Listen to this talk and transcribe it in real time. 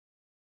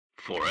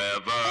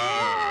Forever.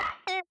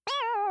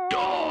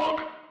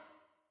 Dog.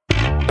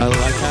 I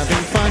like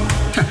having fun.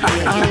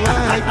 I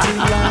like to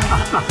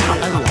laugh.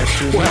 I like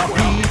to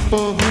meet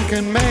people who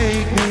can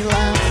make me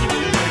laugh.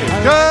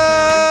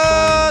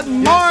 Good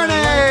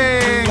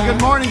morning!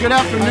 Good morning, good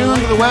afternoon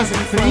to the West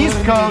and East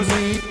Coast.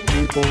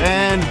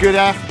 And good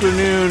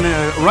afternoon,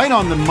 right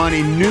on the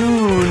money,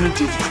 noon.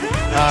 So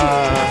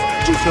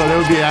that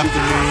would be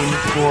afternoon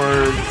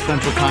for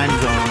Central Time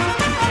Zone.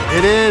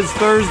 It is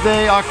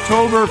Thursday,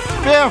 October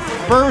 5th,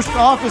 first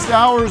office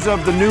hours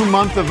of the new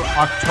month of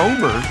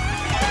October.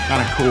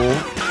 Kind of cool.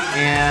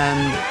 And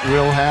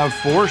we'll have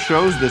 4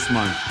 shows this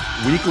month.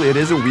 Weekly, it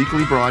is a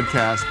weekly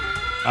broadcast.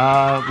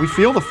 We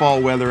feel the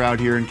fall weather out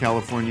here in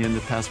California in the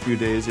past few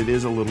days. It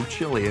is a little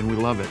chilly, and we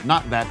love it.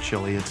 Not that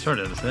chilly. It's sort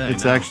of the same.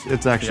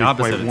 It's actually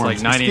quite warm.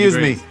 It's like 90 Excuse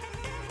degrees.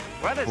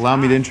 me. Allow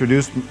me to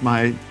introduce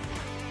my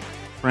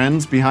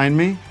friends behind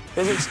me.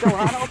 Is it still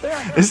hot out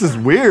there? This is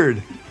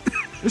weird.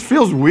 This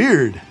feels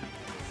weird.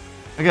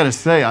 I gotta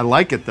say, I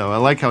like it though. I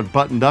like how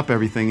buttoned up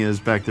everything is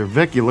back there.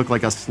 Vic, you look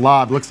like a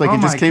slob. Looks like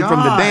you just came from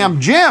the damn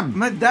gym.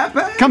 Am I that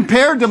bad?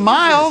 Compared to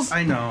Miles.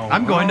 I know.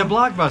 I'm going to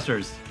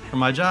Blockbusters for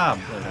my job.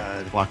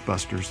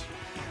 Blockbusters.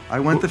 I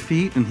went the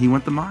feet and he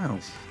went the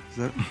miles. Is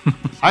that,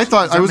 I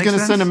thought does I that was make going to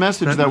sense? send a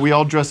message that we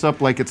all dress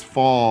up like it's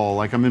fall,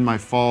 like I'm in my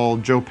fall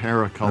Joe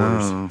Pera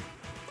colors.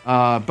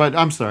 Oh. But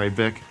I'm sorry,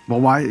 Vic. Well,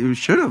 why? You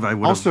should have. I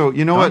would have. Also,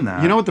 you know what? done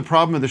that. You know what the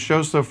problem of the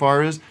show so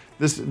far is?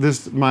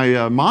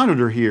 My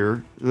monitor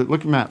here.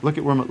 Look, Matt. Look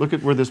at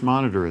where this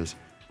monitor is.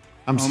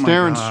 I'm Oh my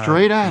staring God.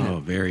 straight at Oh,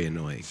 it. very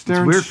annoying. It's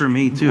weird for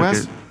me too.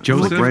 Wes,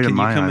 Joseph, right at can you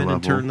my come eye in and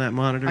level. turn that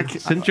monitor?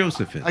 Send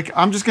Joseph in.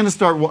 I'm just going to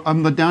start.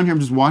 I'm down here. I'm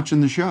just watching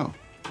the show,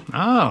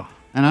 Oh,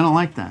 and I don't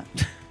like that.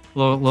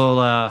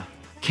 little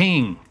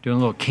King, doing a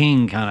little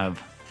King kind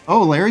of.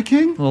 Oh, Larry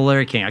King. Little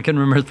Larry King. I couldn't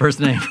remember his first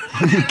name.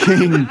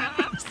 King.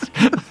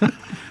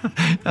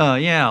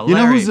 Yeah, Larry. You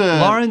know who's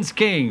Lawrence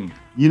King.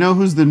 You know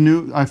who's the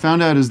new? I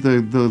found out is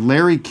the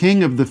Larry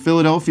King of the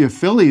Philadelphia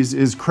Phillies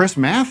is Chris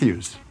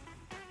Matthews.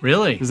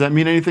 Really? Does that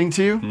mean anything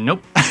to you?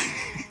 Nope. Let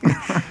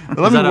Is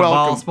me that a ball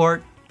welcome.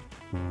 sport?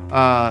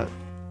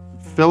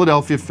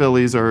 Philadelphia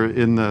Phillies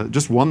are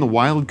just won the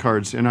wild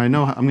cards, and I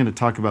know I'm going to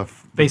talk about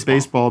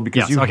baseball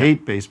because Yes, you okay.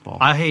 hate baseball.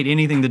 I hate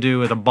anything to do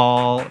with a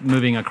ball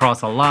moving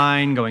across a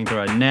line, going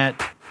through a net,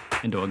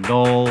 into a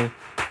goal.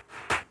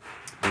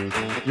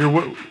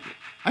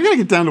 I got to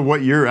get down to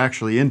what you're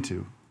actually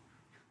into,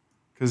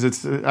 because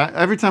it's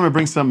every time I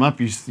bring something up,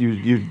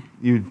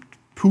 you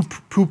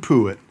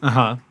poo it,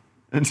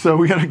 and so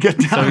we got to get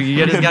down. So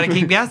you just got to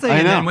keep guessing, I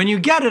and know. then when you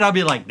get it, I'll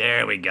be like,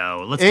 there we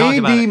go. Let's talk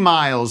about A.B. it.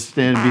 Miles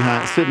sitting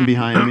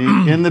behind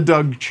me in the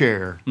Doug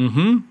chair.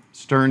 Mm-hmm.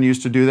 Stern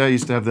used to do that. He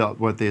used to have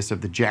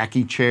the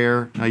Jackie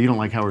chair. No, you don't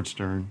like Howard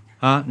Stern.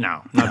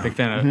 No, not a big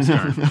fan of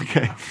Stern.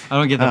 Okay. I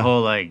don't get the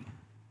whole like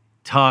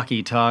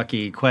talky,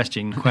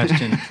 question.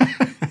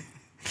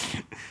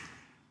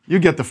 You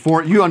get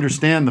you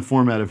understand the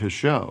format of his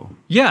show.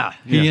 Yeah,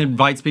 he Yeah.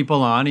 invites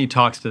people on. He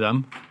talks to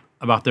them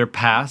about their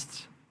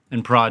pasts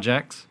and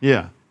projects.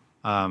 Yeah.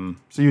 So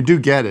you do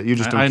get it. You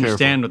just don't I care.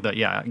 understand what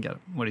I get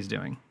what he's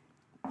doing.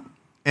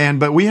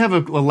 But we have a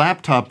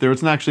laptop there.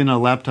 It's actually not a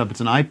laptop. It's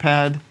an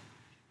iPad.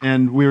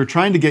 And we were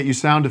trying to get you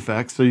sound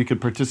effects so you could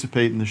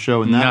participate in the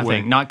show in that way.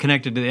 Nothing, not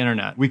connected to the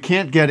internet. We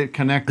can't get it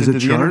connected Is to it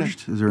the internet.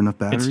 charged? Is there enough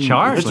battery? It's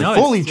charged. It's No,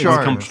 fully it's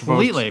charged,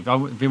 completely. If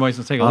anybody wants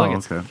to take a Oh, look,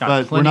 it's okay. got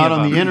But we're plenty not of,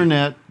 on the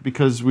internet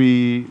because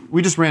we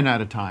just ran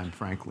out of time,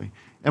 frankly.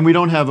 And we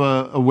don't have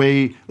a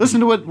way. Listen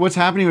to what's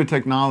happening with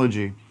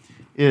technology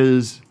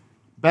is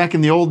back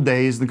in the old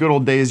days, the good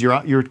old days,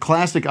 your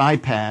classic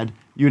iPad,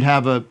 you'd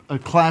have a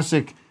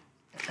classic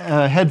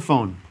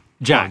headphone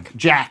Jack.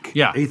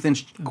 Yeah. 1/8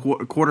 inch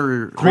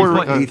quarter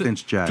eighth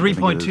inch jack.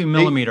 3.2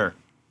 millimeter.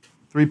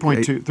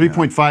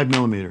 3.5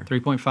 millimeter.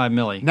 3.5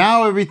 milli.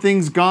 Now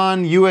everything's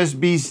gone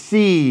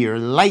USB-C or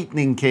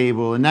lightning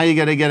cable, and now you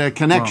got to get a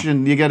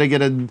connection. You got to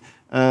get a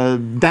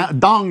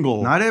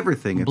dongle. Not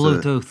everything. It's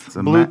Bluetooth. It's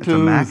a Mac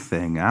Bluetooth.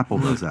 thing. Apple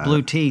does that.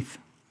 Blue teeth.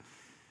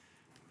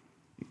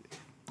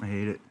 I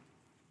hate it.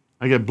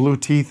 I get blue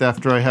teeth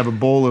after I have a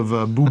bowl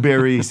of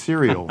blueberry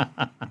cereal.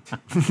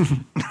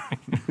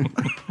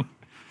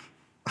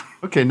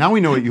 Okay, now we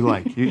know what you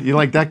like. You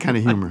like that kind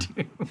of humor.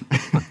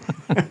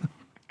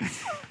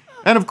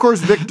 And of course,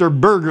 Victor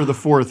Berger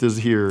IV is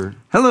here.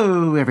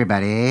 Hello,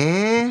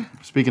 everybody.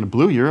 Speaking of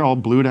blue, you're all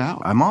blued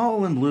out. I'm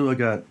all in blue. I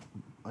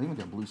even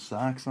got blue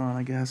socks on,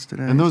 I guess,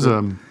 today. And those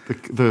So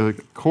the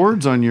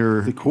cords on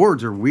your the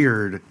cords are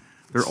weird.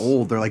 They're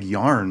old. They're like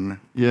yarn.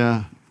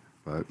 yeah.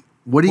 But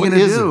what are you What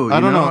gonna is do? it? I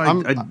You don't know.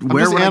 I'd I'm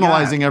wear just what I got.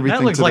 analyzing everything.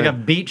 That looks like today. a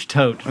beach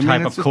tote mean,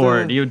 type it's of just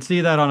cord. a- You would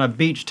see that on a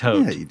beach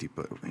tote. Yeah, you do.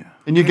 Yeah.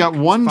 And you got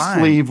one fine.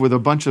 sleeve with a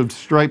bunch of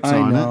stripes I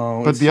on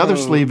know, it, but it's the other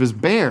so- sleeve is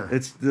bare.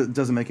 It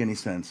doesn't make any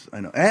sense.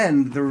 I know,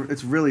 and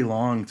it's really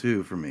long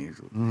too for me.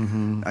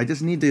 Mm-hmm. I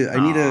just need to. I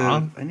need Aw.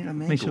 a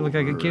makeover. Makes you look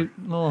like a cute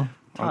little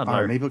All toddler.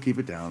 right, maybe I'll keep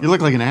it down. You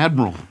look like an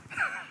admiral.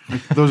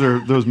 Like those are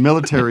those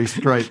military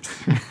stripes.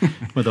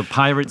 With a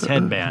pirate's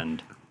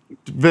headband.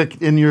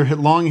 Vic, in your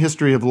long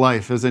history of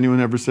life, has anyone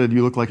ever said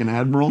you look like an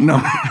admiral?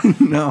 No,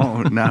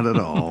 no, not at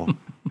all.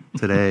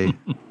 Today.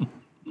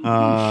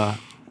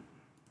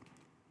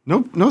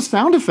 No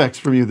sound effects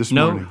from you this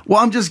morning. Well,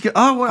 I'm just.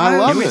 I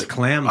love it.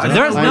 Clams.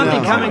 There's I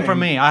nothing know. coming from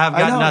me. I have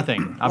got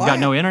nothing. I've got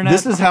no internet.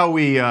 This is how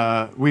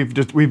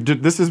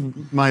this is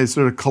my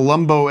sort of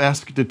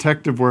Columbo-esque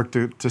detective work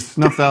to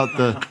snuff out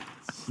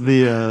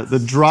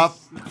the drop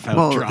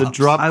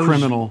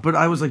criminal. But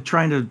I was like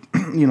trying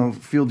to,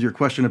 field your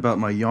question about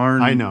my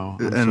yarn. I know.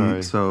 I'm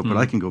sorry. So, but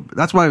I can go.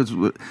 That's why I was. It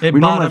we normally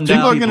bottomed have two out.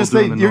 People are going to people say,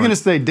 doing the you're going to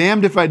noise. say,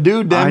 damned if I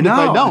do, damned if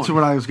I don't. That's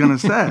what I was going to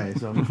say.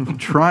 So I'm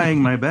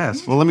trying my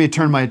best. Well, let me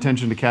turn my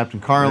attention to Captain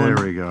Carlin.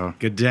 There we go.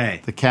 Good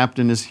day. The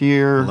captain is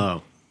here.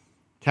 Hello.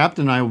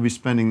 Captain and I will be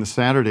spending the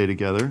Saturday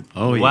together.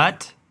 Oh, yeah.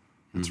 What?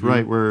 That's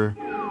right. We're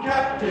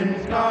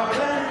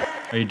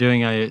Are you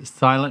doing a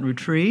silent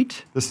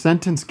retreat? the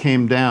sentence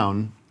came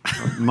down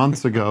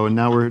months ago, and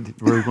now we're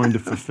going to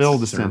fulfill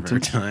the Serve our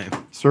sentence.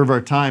 time. Serve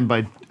our time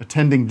by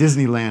attending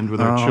Disneyland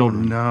with our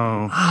children.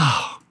 No,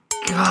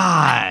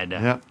 God.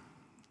 Yep.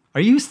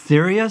 Are you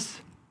serious?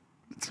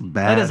 it's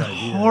bad. That is a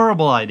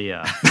horrible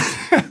idea.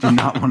 do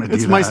not want to do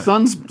It's that. my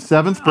son's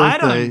 7th birthday. I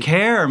don't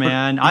care,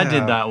 man. I did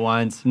Yeah. that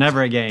once.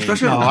 Never again.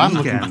 Especially No, on the I'm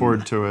looking weekend.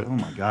 forward to it. Oh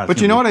my God! But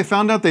you know what? I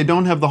found out they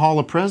don't have the Hall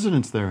of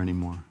Presidents there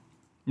anymore.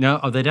 No,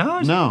 they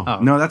don't? No. Oh,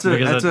 No, that's a-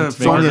 because that's a- it's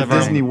It's only because at of our-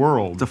 Disney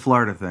World. It's a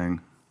Florida thing.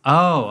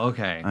 Oh,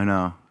 okay. I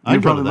know. I'd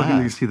You're go probably to looking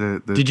that. to see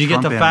the. Did you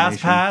get Trump the fast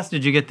animation. pass?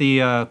 Did you get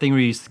the thing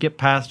where you skip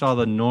past all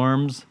the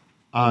norms?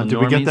 Did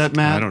we get that,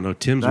 Matt? I don't know.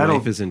 Tim's That'll-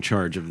 wife is in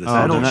charge of this. Oh,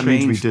 That'll then that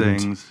means we change didn't.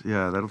 things.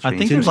 Yeah, that'll change. I think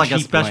things. there's like a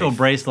cheap special life.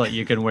 bracelet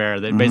you can wear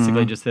that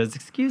basically just says,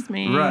 "Excuse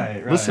me."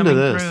 Right. Listen to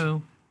coming this.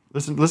 through.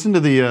 Listen to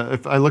the.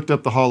 If I looked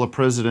up the Hall of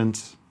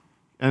Presidents,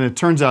 and it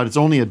turns out it's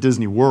only at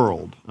Disney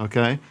World.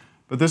 Okay,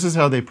 but this is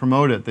how they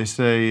promote it. They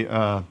say,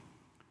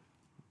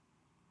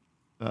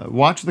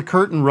 "Watch the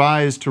curtain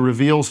rise to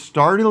reveal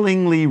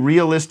startlingly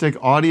realistic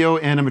audio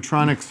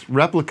animatronics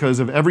replicas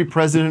of every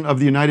president of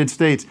the United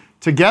States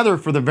together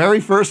for the very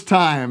first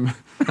time."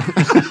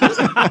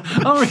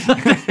 Oh,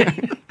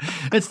 really?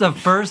 It's the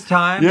first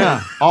time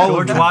Yeah, all of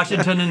George them.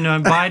 Washington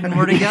and Biden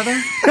were together?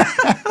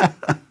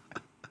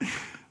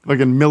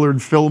 Fucking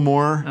Millard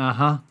Fillmore.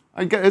 Uh-huh.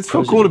 It's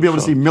so cool to be able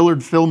to see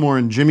Millard Fillmore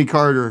and Jimmy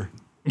Carter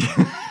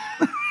on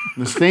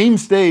the same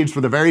stage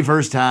for the very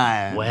first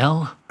time.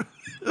 Well,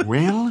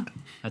 Well,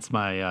 that's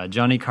my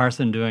Johnny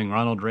Carson doing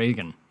Ronald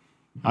Reagan.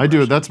 I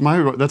do it. That's my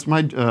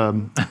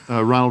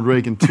Ronald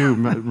Reagan too.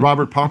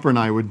 Robert Popper and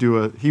I would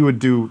do he would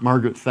do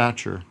Margaret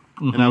Thatcher,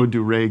 and I would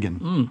do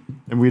Reagan,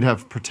 and we'd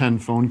have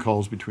pretend phone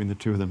calls between the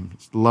two of them.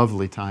 It's a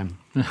lovely time.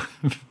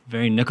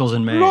 Very Nichols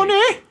and May.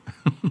 Ronnie,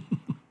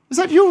 is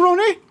that you,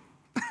 Ronnie?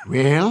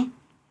 Well,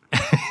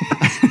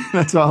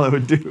 that's all I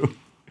would do.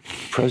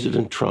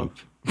 President Trump.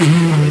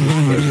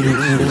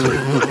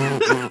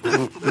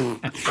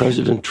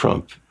 President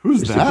Trump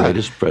Who's is that? the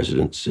greatest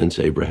president since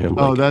Abraham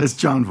Oh, Lincoln. that's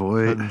It's John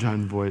Voight.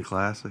 John Voight.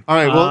 Classic. All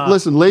right. Well,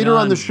 listen. Later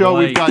on the John show,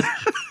 we've Voight. got.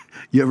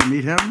 You ever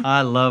meet him?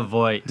 I love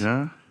Voight.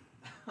 Yeah.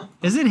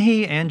 Isn't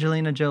he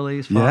Angelina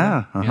Jolie's father?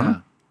 Yeah. Uh-huh.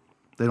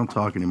 They don't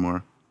talk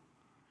anymore.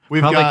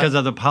 We've Probably got. because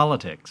of the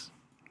politics.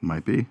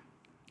 Might be.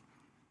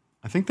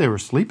 I think they were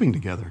sleeping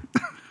together.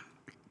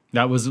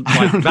 That was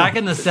like back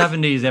in the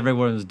 70s,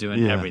 everyone was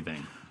doing Yeah.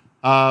 everything.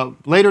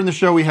 Later in the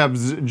show, we have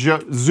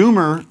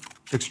Zoomer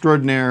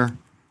extraordinaire,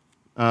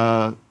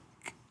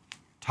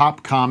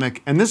 top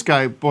comic. And this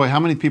guy, boy, how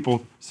many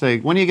people say,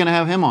 when are you going to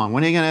have him on?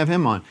 When are you going to have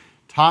him on?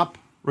 Top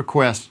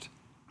request.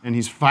 And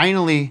he's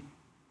finally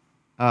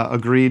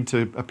agreed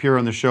to appear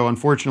on the show.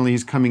 Unfortunately,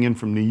 he's coming in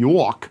from New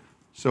York,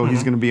 so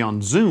he's going to be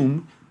on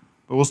Zoom.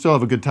 But we'll still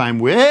have a good time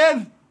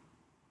with...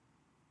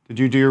 Did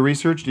you do your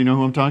research? Do you know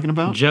who I'm talking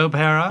about? Joe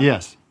Pera?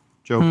 Yes,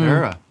 Joe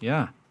Pera.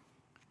 Yeah.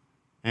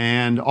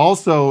 And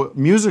also,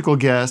 musical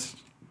guest,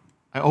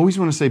 I always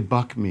want to say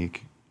Buck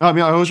Meek. I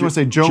mean, I always want to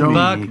say Joe Meek.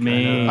 Buck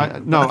me. I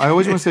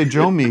always want to say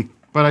Joe Meek,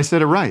 but I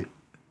said it right.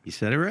 You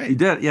said it right. You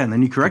did, yeah, and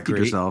then you corrected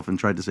Great. yourself and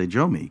tried to say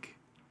Joe Meek.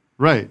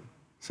 Right.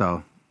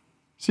 So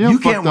See how you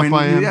fucked can't up win.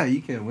 I am? Yeah,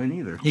 you can't win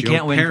either. He Joe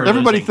can't win Pera. for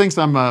Everybody losing. thinks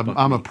I'm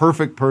a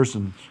perfect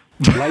person,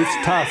 Life's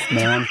tough,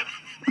 man.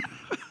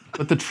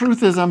 but the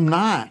truth is I'm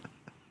not.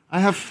 I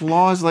have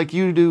flaws like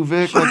you do,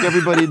 Vic, like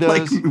everybody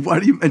Like, does.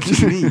 why do you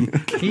mention me?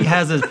 He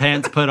has his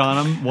pants put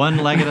on him, one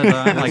leg at a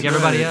time, like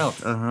everybody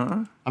else.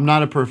 I'm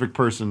not a perfect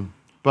person,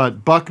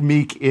 but Buck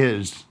Meek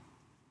is.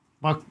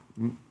 Buck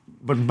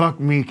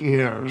Meek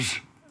is.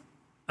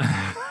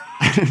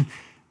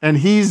 And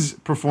he's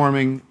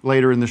performing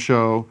later in the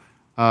show.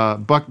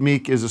 Buck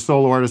Meek is a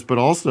solo artist, but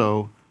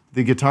also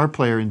the guitar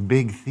player in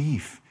Big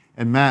Thief.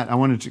 And Matt, I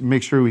wanted to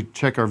make sure we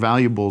check our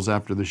valuables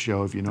after the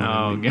show, if you know what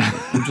I Oh, mean.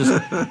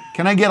 God.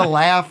 Can I get a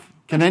laugh?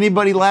 Can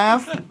anybody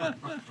laugh?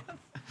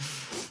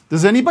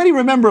 Does anybody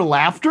remember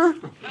laughter?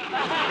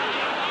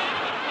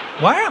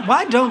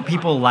 Why don't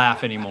people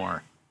laugh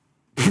anymore?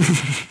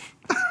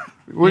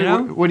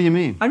 What do you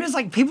mean? I'm just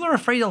like, people are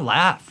afraid to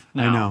laugh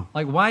now. I know.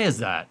 Like, why is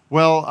that?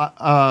 Well,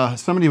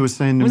 somebody was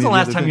saying to me When's the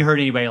last other time day- you heard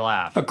anybody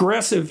laugh?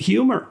 Aggressive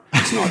humor.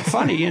 It's not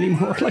funny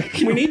anymore. Like,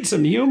 we need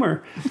some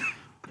humor.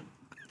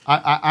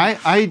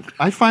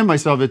 I find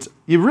myself,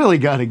 you really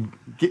got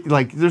to,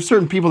 like, there's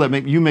certain people that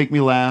make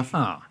me laugh.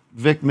 Oh.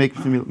 Vic makes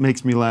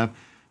me laugh.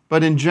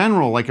 But in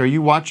general, like, are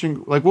you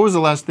watching, like, what was the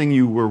last thing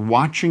you were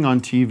watching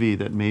on TV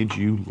that made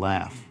you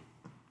laugh?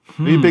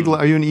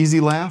 Are you an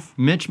easy laugh?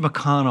 Mitch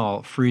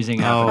McConnell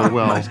freezing out. Oh,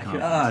 well.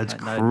 God, it's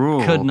I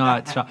cruel. could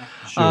not stop.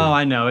 Oh,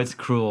 I know, it's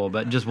cruel,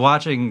 but just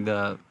watching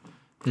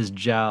his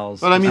jowls.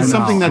 But I mean,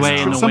 something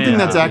sway in the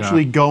that's wind.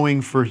 actually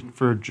going for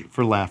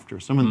laughter.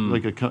 Someone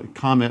like a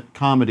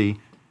comedy,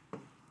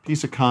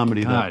 piece of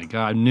comedy. God,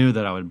 I knew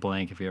that I would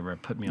blank if you ever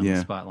put me on the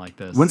spot like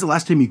this. When's the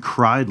last time you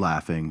cried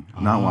laughing?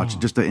 Not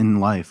watching, just in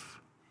life.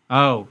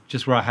 Oh,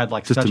 just where I had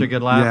like Just such a- a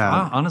good laugh.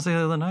 yeah. Oh, honestly, the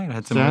other night I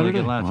had some really Saturday?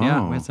 good laughs. Wow.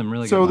 Yeah, we had some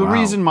really So good the laughs.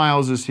 reason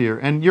Miles is here,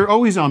 and you're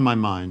always on my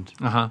mind,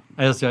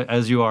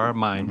 As you are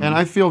mine. and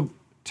I feel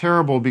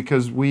terrible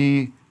because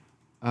we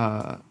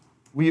have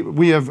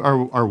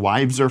our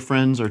wives are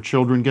friends, our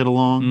children get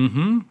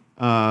along,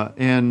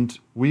 and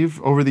we've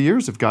over the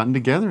years have gotten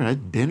together and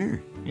had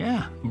dinner.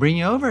 Yeah, bring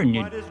you over and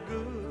you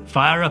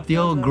fire up the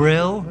old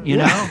grill. You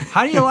know,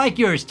 how do you like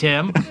yours,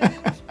 Tim?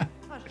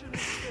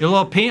 You're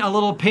a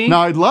little pink.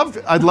 Now I'd love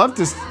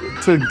to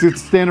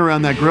stand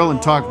around that grill and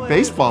talk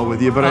baseball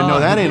with you, but I know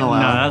that ain't No,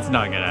 allowed. that's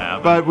not gonna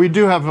happen. But we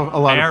do have a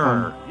lot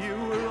Error. of fun.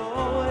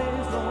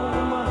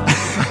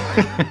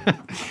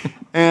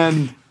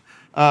 And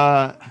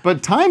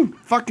but time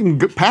fucking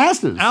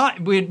passes.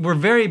 We're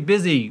very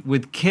busy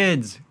with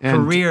kids,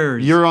 And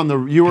careers.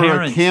 You were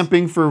parents.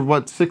 camping for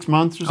what, 6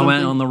 months or I something?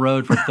 went on the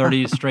road for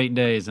 30 straight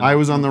days. I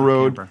was on the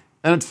road, camper.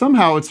 and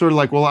somehow it's sort of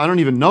like, well, I don't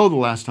even know the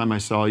last time I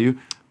saw you,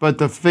 but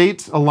the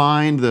fates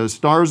aligned, the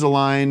stars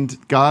aligned,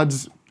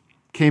 gods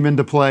came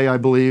into play, I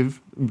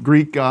believe,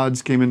 Greek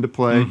gods came into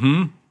play,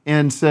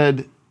 and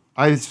said,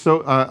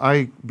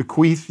 I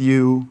bequeath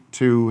you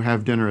to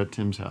have dinner at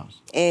Tim's house.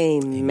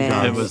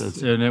 Amen.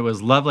 It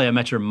was lovely. I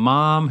met your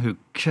mom, who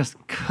just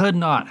could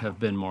not have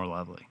been more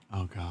lovely.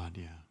 Oh God,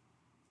 yeah.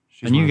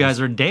 And you guys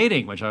are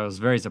dating, which I was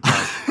very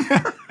surprised.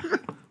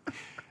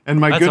 And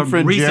my That's good a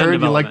friend recent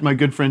Jared, you like development. my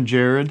good friend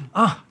Jared?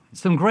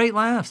 Some great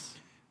laughs.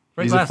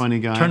 Great He's a laughs. funny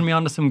guy. Turned me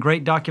on to some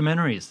great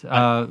documentaries.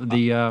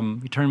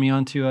 You turned me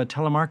on to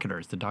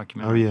Telemarketers, the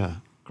documentary. Oh yeah.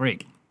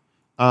 Great.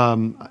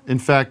 In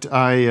fact,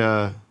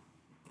 I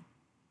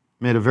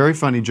made a very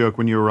funny joke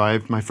when you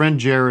arrived. My friend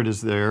Jared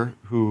is there,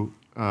 who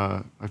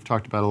I've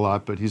talked about a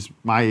lot, but he's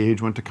my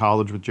age, went to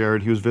college with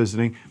Jared. He was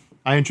visiting.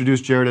 I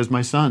introduced Jared as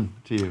my son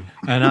to you.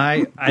 And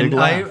I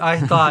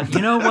thought,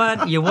 you know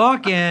what? You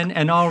walk in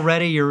and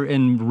already you're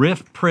in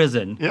Riff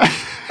Prison.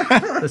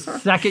 The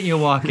second you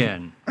walk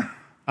in.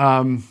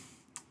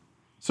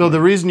 So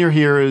the reason you're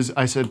here is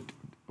I said,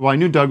 well, I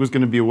knew Doug was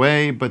going to be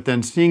away, but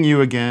then seeing you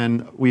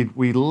again, we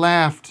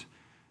laughed.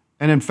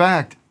 And in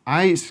fact,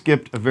 I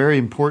skipped a very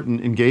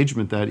important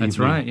engagement that That's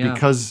evening right, yeah.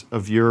 because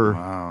of your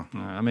I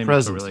made me feel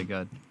presence. really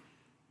good.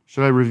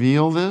 Should I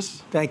reveal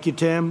this? Thank you,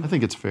 Tim. I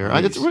think it's fair.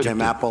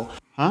 Tim Apple.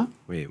 Huh?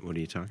 Wait, what are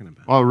you talking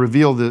about? I'll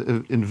reveal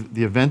the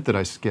event that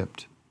I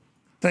skipped.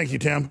 Thank you,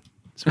 Tim.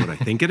 That's what I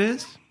think it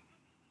is?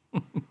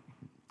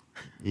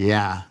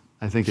 Yeah,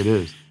 I think it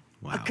is.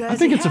 Wow. I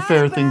think it's a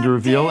fair thing to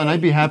reveal, and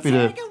I'd be happy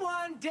to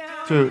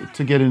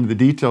get into the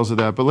details of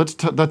that. But let's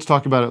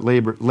talk about it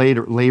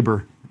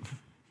later.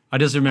 I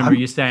just remember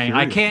you saying,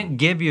 I can't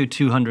give you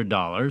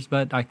 $200,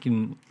 but I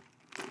can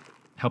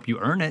help you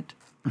earn it.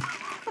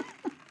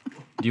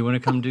 Do you want to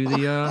come do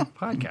the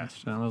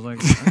podcast? And I was like,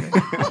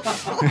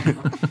 okay.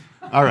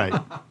 All right.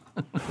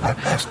 I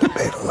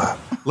masturbate a lot.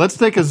 Let's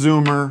take a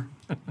zoomer.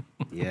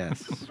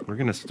 Yes. We're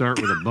going to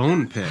start with a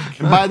bone pick.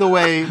 And by the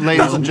way,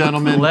 ladies and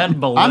gentlemen, Lead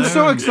balloon. I'm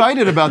so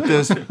excited about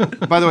this.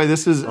 By the way,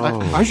 this is.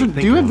 I should.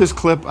 Do you have this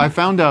clip? I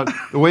found out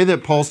the way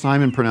that Paul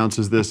Simon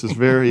pronounces this is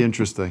very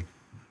interesting.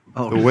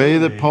 The way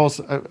that Paul.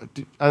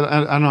 I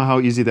don't know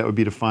how easy that would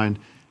be to find.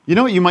 You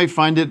know what? You might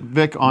find it,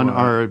 Vic, on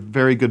our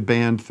very good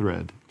band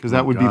thread, because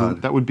that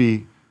would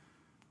be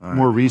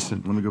more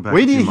recent. Let me go back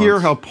Wait a till you few hear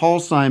months. how Paul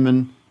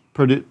Simon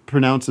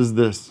pronounces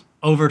this.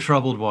 Over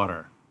troubled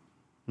water.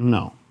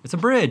 No, It's a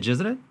bridge,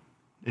 isn't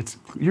it?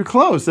 you're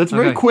close. That's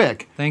very Okay.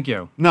 quick. Thank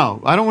you.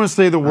 No, I don't want to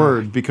say the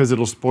word because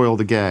it'll spoil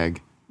the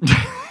gag.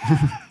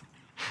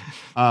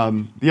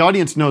 The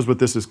audience knows what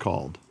this is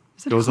called.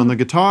 Goes on the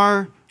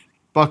guitar.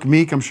 Buck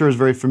Meek, I'm sure, is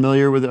very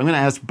familiar with it. I'm going to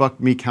ask Buck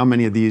Meek how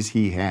many of these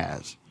he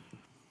has.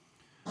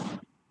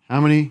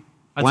 How many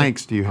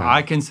blanks do you have?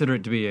 I consider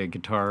it to be a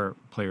guitar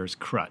player's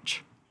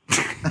crutch.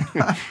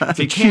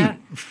 You can't.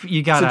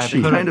 You gotta It's a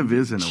cheat. put Kind of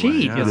is in a way,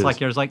 cheat. yeah. It's It like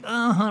you're like,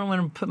 I don't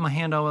want to put my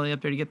hand all the way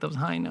up there to get those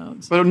high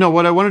notes. But no,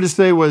 what I wanted to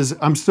say was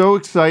I'm so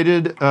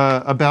excited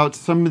about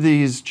some of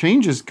these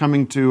changes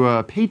coming to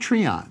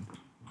Patreon.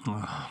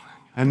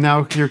 And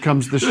now here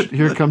comes the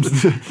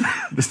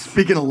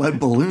Speaking of lead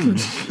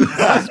balloons,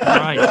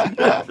 Right.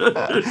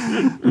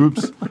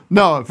 oops.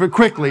 No, for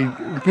quickly,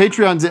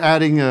 Patreon's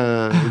adding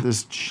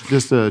this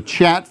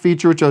chat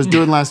feature, which I was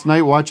doing last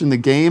night, watching the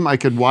game. I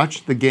could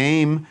watch the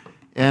game,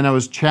 and I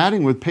was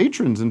chatting with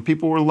patrons, and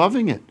people were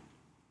loving it.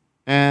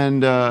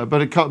 And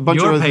but a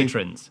bunch Your of other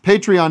patrons. things.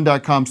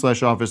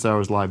 Patreon.com/Office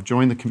Hours Live.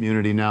 Join the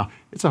community now.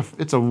 It's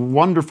a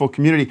wonderful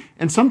community.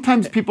 And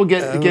sometimes people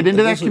get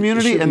into that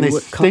community and they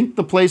stink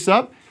the place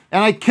up,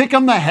 and I kick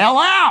them the hell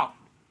out.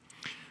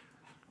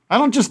 I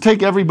don't just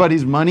take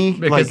everybody's money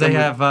Because they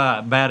have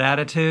bad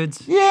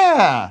attitudes.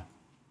 Yeah.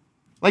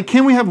 Like,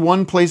 can we have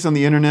one place on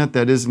the internet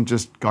that isn't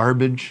just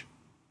garbage?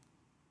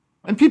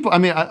 And people, I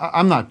mean,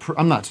 I'm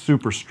not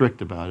super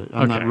strict about it.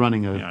 I'm not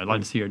running a. Yeah, I'd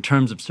like to see your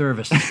terms of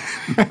service.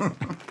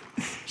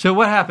 So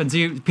what happens?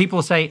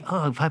 People say,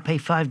 "Oh, if I pay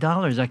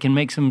 $5, I can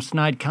make some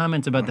snide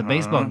comments about the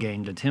baseball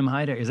game to Tim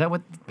Heider." Is that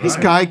what? This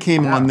guy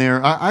came on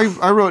there.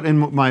 I wrote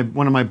in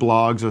one of my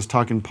blogs. I was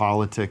talking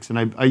politics, and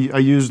I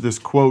used this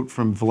quote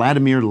from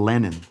Vladimir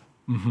Lenin,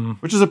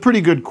 which is a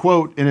pretty good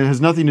quote, and it has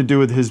nothing to do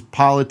with his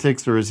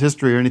politics or his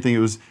history or anything. It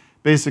was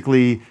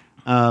basically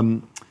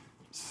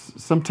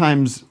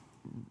sometimes.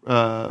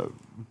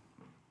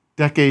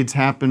 Decades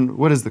happen.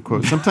 What is the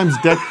quote? Sometimes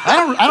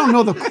I don't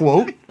know the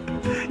quote.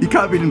 you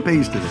copied and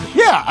pasted it.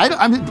 Yeah,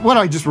 I mean, what,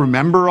 I just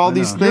remember all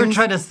these You things? were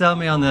trying to sell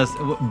me on this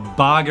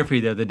biography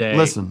the other day.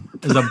 Listen.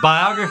 It was a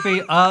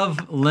biography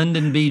of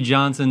Lyndon B.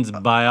 Johnson's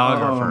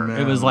biographer. Oh,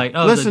 it was like,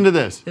 Listen to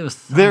this. It was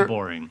so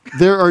boring.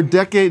 There are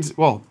decades,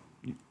 well,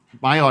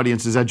 my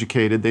audience is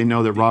educated. They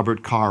know that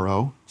Robert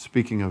Caro,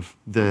 speaking of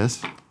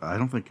this. I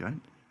don't think I...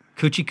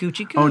 Coochie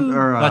coochie coo. Oh,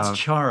 or, That's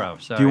Charo.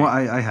 Sorry. Do you want?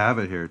 I have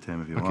it here,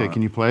 Tim. If you want. Okay,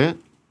 can you play it?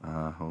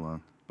 Hold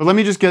on. But let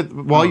me just get,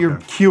 while you're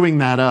queuing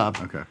that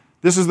up. Okay.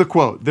 This is the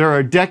quote. There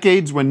are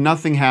decades when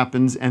nothing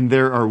happens, and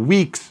there are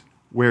weeks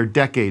where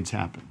decades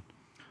happen.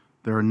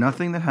 There are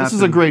nothing that happens. This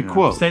is a great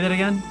quote. Say that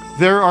again.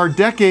 There are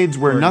decades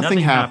where nothing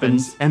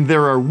happens, and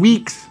there are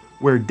weeks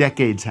where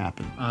decades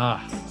happen.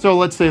 So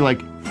let's say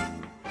like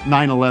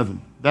 9/11.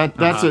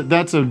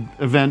 That's an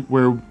event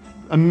where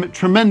a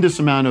tremendous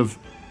amount of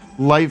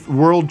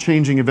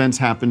world-changing events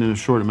happen in a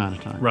short amount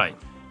of time. Right.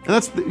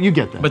 And you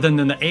get that. But then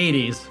in the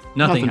 80s,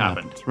 nothing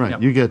happened. happens. Right.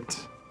 Yep. You get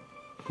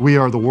We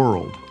Are the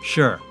World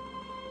Sure.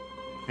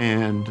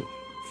 and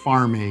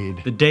Farm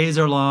Aid. The days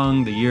are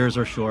long, the years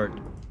are short.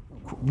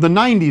 The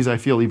 90s, I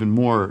feel even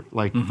more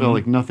like, felt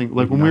like nothing.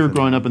 Like when we were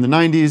growing up in the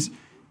 90s,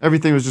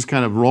 everything was just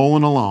kind of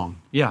rolling along.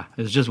 Yeah,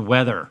 it's just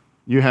weather.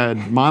 You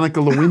had Monica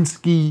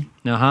Lewinsky.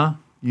 Uh-huh.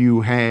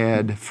 You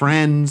had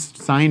Friends,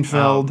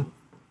 Seinfeld.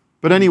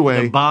 But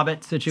anyway, The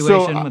Bobbitt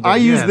situation. so with I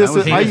use this.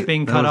 penis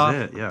being cut off.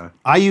 It, yeah.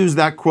 I use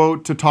that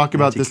quote to talk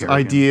about this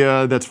Anti-Kerrigan.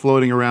 idea that's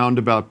floating around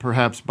about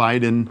perhaps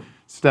Biden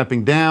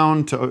stepping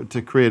down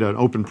to create an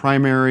open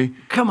primary.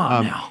 Come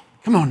on now.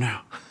 Come on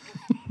now.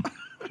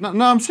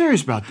 No, I'm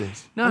serious about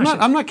this. No,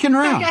 I'm not kidding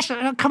around.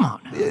 Come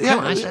on. Yeah,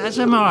 Come on. That's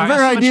a mark. the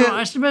very idea-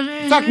 Fact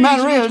fact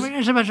matter is-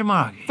 it's a bunch of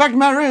mark. Fact of the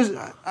matter is,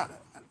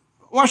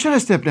 why should I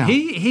step down?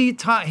 He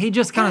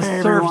just kind of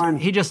surfs. everyone.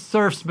 He just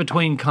surfs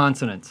between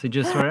consonants. He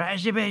just sort of. I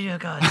didn't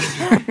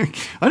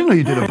know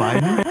you did a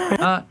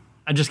Biden.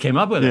 I just came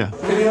up with it. Yeah.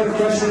 Any other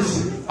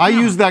questions? I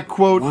use that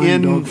quote Lion,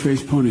 in dog,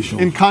 face, pony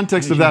show.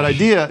 context of that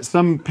idea.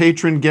 Some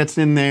patron gets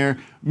in there.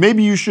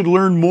 Maybe you should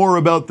learn more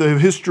about the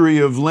history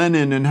of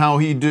Lenin and how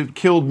he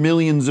killed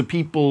millions of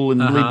people and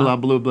blah, blah,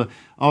 blah, blah.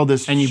 All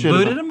this And you shit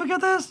booted about- him because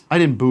of this? I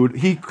didn't boot.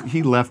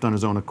 He left on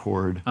his own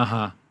accord.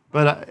 Uh-huh.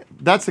 But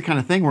that's the kind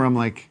of thing where I'm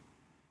like,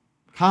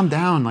 calm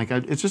down. Like,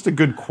 it's just a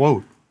good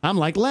quote. I'm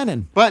like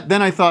Lennon. But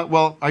then I thought,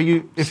 well,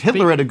 if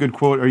Hitler had a good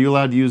quote, are you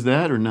allowed to use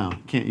that or no? You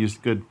can't use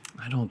good.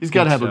 I don't He's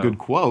got to think have a so. good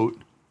quote.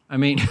 I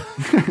mean,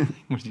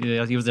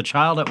 he was a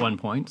child at one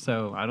point,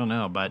 so I don't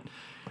know, but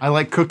I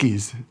like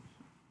cookies.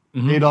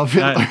 Adolf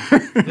Hitler.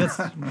 it's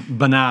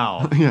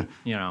banal. Yeah.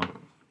 You know.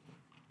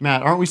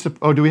 Matt, aren't we?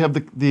 Do we have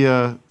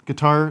the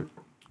guitar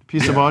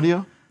piece of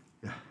audio?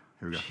 Here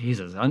we go.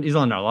 Jesus, he's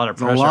under a lot of a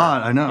pressure.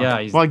 lot, I know.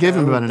 Yeah, he's, Well, I gave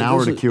him about an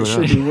hour to cue it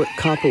should up. be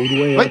coupled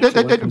way Wait, up. So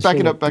I can back sing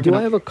it up, back Do it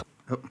I up. have a?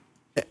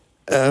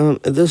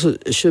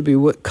 Should be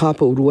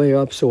coupled way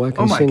up so I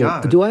can Oh my sing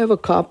God. it. Do I have a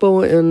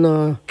capo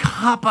in?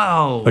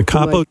 Capo. A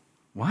capo.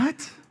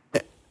 What?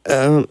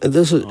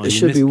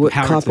 Should be missed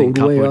coupled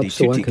Capo way di up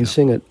so I Tutti can Capo.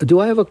 sing it. Do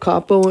I have a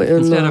capo in?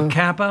 Instead of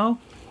capo?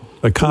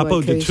 A capo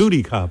my de case.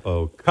 tutti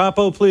capo.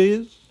 Capo,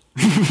 please.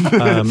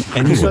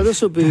 Anyway. So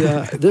this will be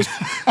this.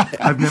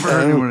 I've never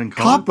heard anyone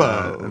call it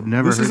Capo. that. I've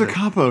never This heard is a that.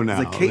 capo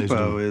now. It's a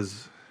capo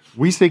is...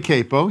 We say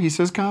capo. He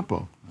says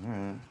capo.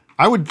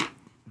 I would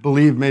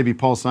believe maybe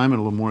Paul Simon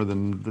a little more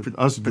than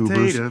us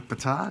goobers.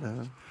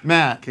 Potato.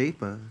 Matt.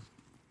 Capo.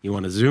 You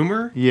want a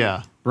zoomer?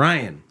 Yeah.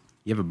 Brian,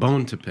 you have a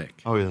bone to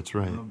pick. Oh, yeah, that's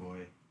right.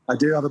 I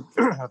do have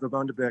a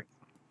bone to pick.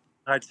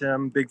 Hi,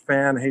 Tim. Big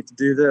fan. Hate to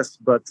do this,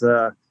 but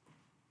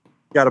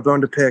got a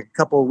bone to pick. A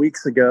couple of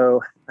weeks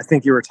ago, I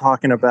think you were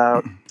talking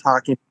about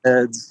Talking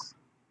Heads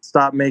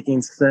stop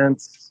making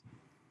sense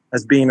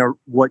as being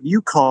what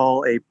you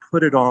call a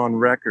put it on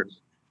record.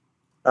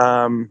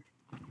 And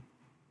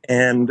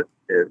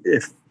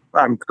if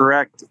I'm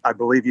correct, I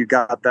believe you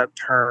got that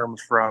term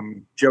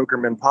from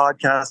Jokerman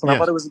podcast, and I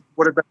thought it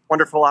would have been a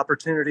wonderful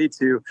opportunity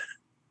to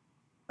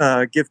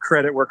give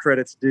credit where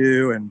credit's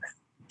due and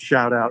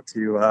shout out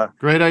to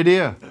great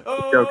idea,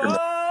 Jokerman.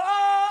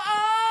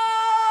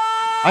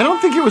 I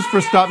don't think it was for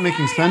Stop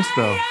Making Sense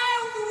though.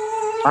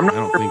 I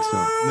don't think so.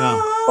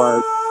 No.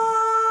 But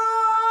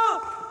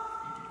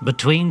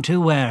Between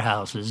two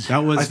warehouses.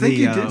 That was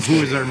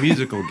who was our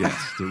musical guest?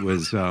 It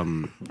was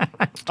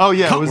oh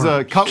yeah, it was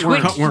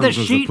Cutworms. Twixt the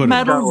sheet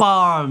metal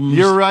bombs.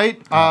 You're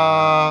right.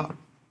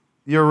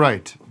 You're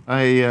right.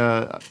 I'm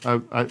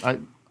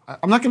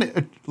not going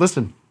to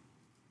listen.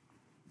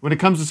 When it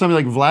comes to something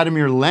like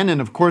Vladimir Lenin,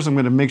 of course, I'm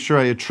going to make sure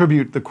I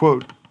attribute the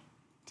quote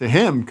to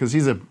him because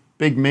he's a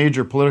big,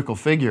 major political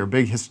figure,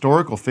 big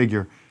historical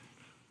figure.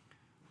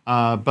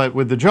 But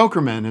with the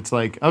Jokermen, it's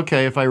like,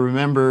 okay, if I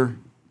remember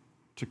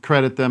to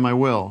credit them, I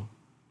will.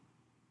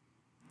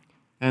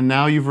 And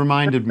now you've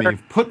reminded me.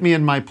 Put me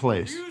in my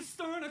place. You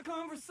start a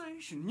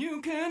conversation,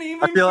 you can't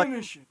even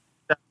finish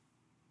it.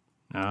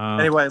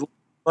 Anyway,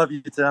 love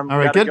you, Tim. All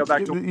right,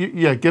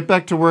 get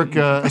back to work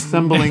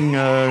assembling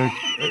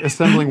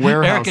warehouses.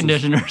 Air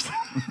conditioners.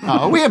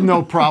 We have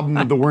no problem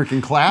with the working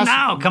class.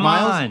 No, come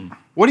on.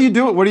 What are you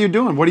doing? What are you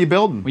doing? What are you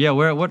building? Yeah,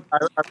 what? I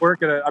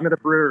work I'm at a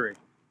brewery.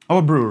 Oh,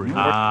 a brewery.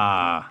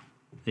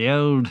 The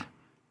old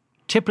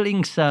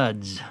tippling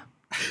suds.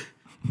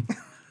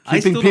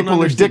 Keeping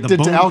people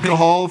addicted to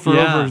alcohol for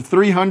over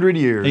 300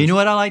 years. You know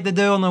what I like to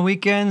do on the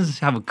weekends?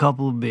 Have a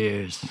couple of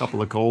beers. A couple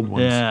of cold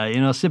ones.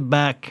 Yeah, sit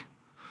back.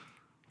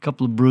 A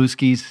couple of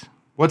brewskis.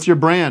 What's your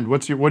brand?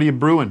 What are you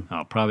brewing?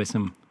 Oh, probably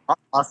some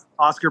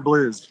Oscar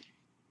Blues.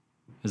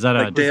 Is that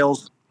like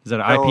Dale's? Is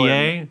that an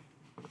IPA?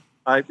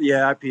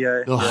 Yeah,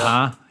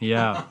 IPA.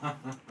 Yeah.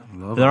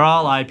 They're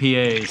all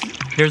IPAs.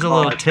 Here's a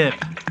little tip.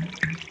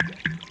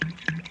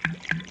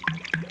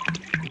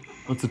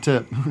 What's the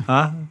tip?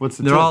 Huh? What's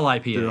the They're tip? all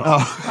IPAs.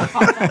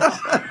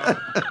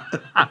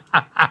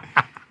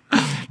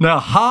 Now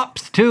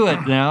hops to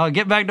it. Now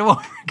get back to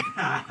work.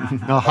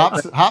 No,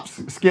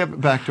 hops. Skip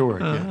back to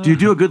work. Yeah. Do you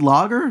do a good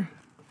lager?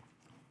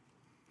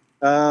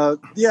 Yeah,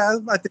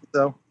 I think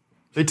so.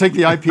 They take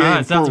the IPA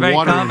and pour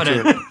water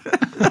into it.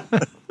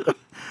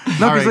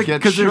 No,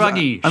 because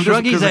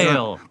Shruggy's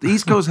ale. The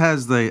East Coast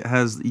has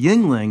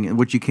Yingling,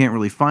 which you can't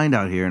really find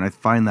out here, and I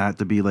find that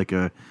to be like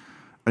a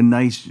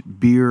nice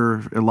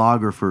beer, a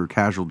lager for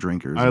casual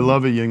drinkers. I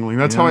love a Yingling.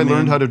 That's how I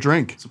learned how to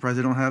drink. Surprised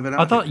they don't have it out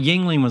I thought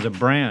Yingling was a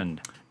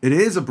brand. It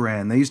is a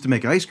brand. They used to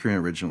make ice cream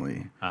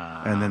originally,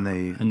 and then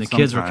the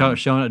kids were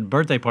showing at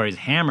birthday parties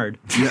hammered.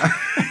 Yeah.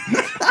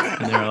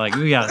 And they were like,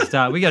 we gotta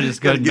stop. We gotta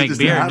just go and make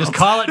beer. Just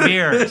call it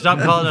beer. Stop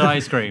calling it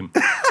ice cream.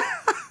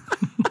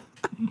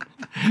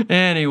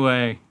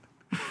 Anyway.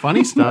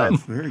 Funny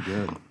stuff. Very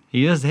good.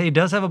 He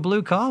does have a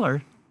blue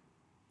collar.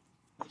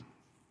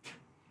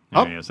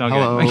 Oh,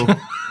 hello.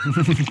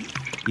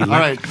 All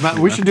right, Matt,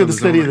 we should do the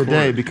city of the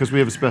day because we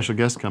have a special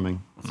guest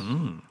coming.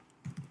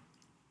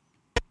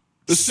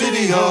 The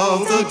city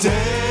of the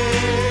day.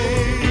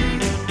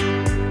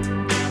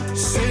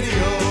 City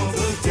of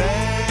the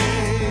day.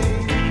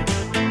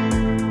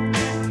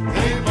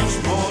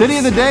 City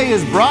of the day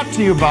is brought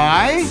to you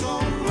by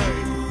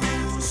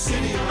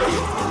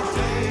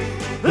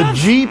the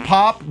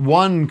G-Pop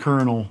 1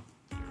 kernel.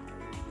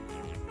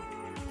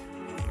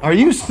 Are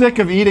you sick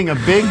of eating a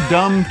big,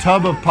 dumb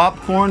tub of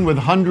popcorn with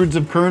hundreds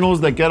of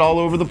kernels that get all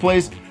over the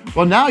place?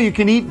 Well, now you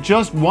can eat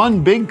just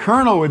one big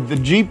kernel with the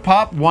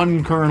G-Pop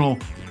 1 kernel,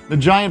 the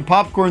giant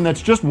popcorn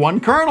that's just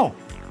one kernel.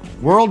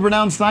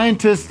 World-renowned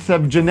scientists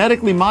have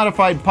genetically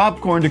modified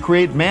popcorn to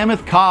create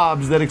mammoth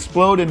cobs that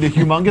explode into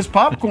humongous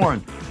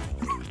popcorn.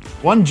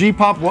 One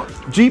G-Pop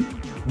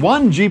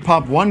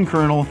 1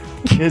 kernel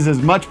is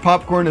as much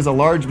popcorn as a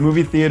large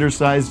movie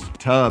theater-sized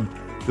tub.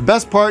 The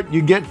best part,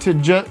 you get to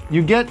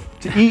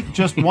eat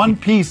just one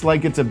piece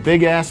like it's a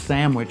big-ass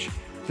sandwich.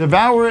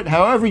 Devour it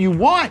however you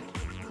want.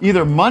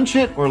 Either munch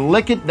it or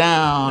lick it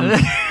down.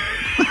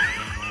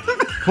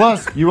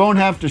 Plus, you won't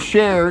have to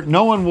share.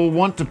 No one will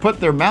want to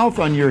put their mouth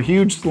on your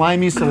huge,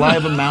 slimy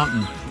saliva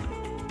mountain.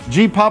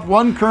 G-Pop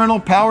 1 kernel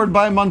powered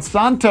by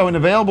Monsanto and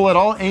available at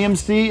all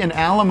AMC and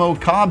Alamo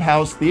Cobb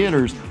House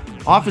theaters.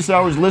 Office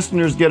Hours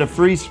listeners get a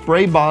free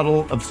spray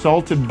bottle of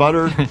salted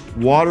butter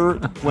water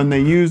when they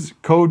use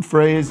code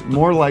phrase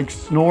more like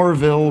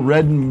Snorville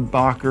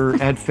Redenbacher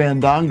at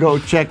Fandango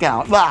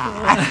checkout.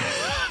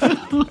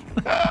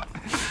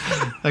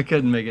 I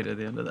couldn't make it at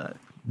the end of that.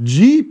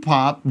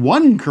 G-Pop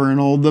 1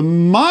 kernel, the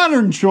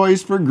modern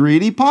choice for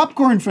greedy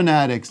popcorn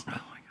fanatics. Oh,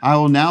 I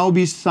will now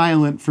be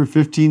silent for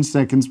 15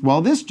 seconds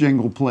while this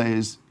jingle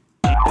plays.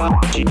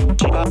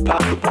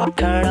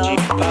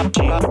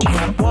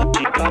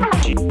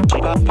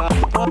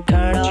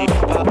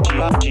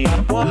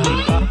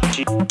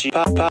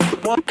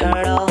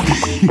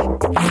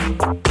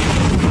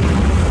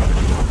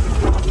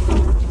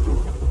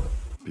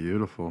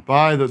 Beautiful.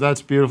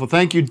 That's beautiful.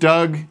 Thank you,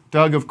 Doug.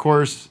 Doug, of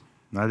course,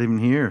 Not even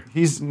here.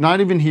 He's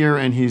not even here,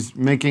 and he's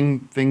making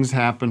things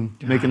happen,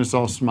 making us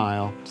all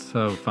smile.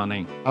 So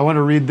funny. I want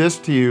to read this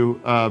to you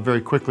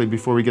very quickly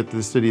before we get to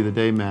the city of the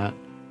day, Matt.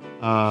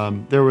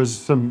 There was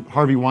some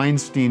Harvey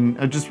Weinstein.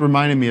 It just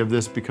reminded me of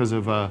this because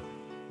of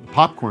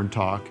popcorn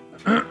talk.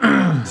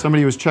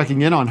 Somebody was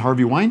checking in on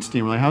Harvey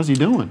Weinstein. We're like, how's he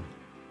doing?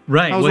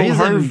 Right. How's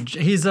Well, old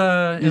he's in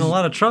a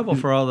lot of trouble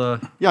for all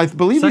the. Yeah, I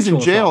believe he's in sexual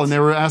jail, assaults. and they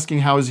were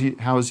asking how is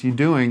he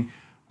doing.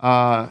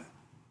 Some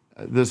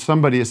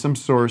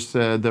source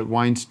said that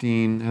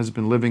Weinstein has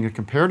been living a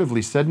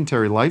comparatively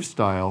sedentary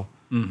lifestyle.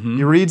 Mm-hmm.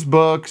 He reads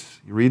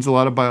books. He reads a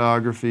lot of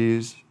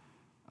biographies.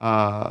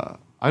 I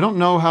don't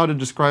know how to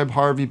describe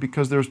Harvey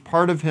because there's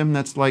part of him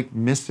that's like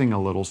missing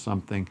a little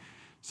something.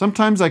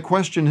 Sometimes I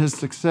question his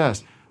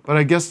success, but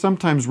I guess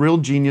sometimes real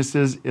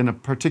geniuses in a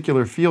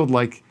particular field,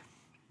 like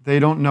they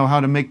don't know how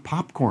to make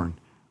popcorn.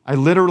 I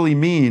literally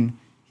mean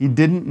he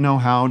didn't know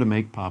how to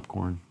make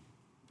popcorn.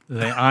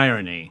 The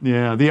irony.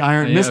 Yeah, the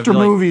iron. Yeah, Mr.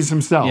 like- Movies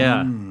himself.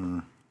 Yeah.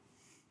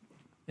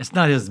 It's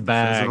not his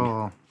bag.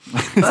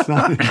 It's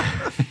not.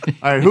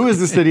 All right, who is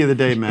the city of the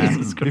day,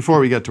 Matt? Before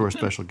we get to our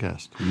special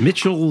guest.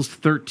 Mitchell's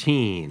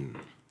 13.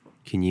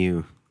 Can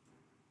you...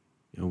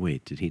 Oh,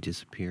 wait, did he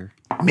disappear?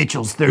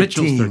 Mitchell's 13.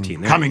 Mitchell's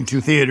 13. There Coming to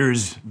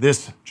theaters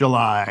this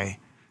July.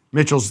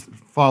 Mitchell's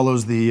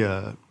follows the,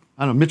 I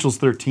don't know, Mitchell's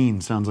 13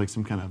 sounds like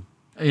some kind of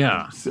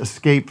Yeah.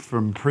 escape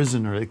from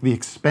prison or like the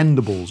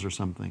Expendables or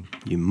something.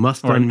 You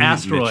must Or an unmute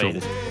asteroid.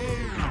 Mitchell.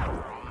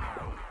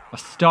 A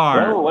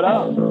star. Yo, what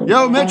up?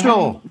 Yo,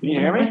 Mitchell! Can you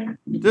hear me?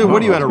 Dude,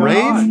 what are you at, a What's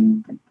going rave?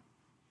 on?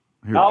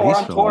 No, we're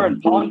on tour in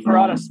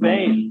Ponferrada,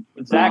 Spain.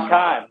 With Zach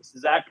Kime. This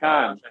is Zach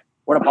Kime.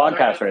 We're on a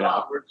podcast right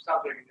now.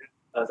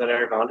 Is that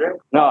Eric Andre?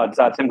 No, it's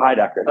Tim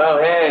Heidecker. Oh,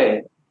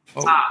 hey.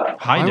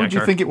 Why would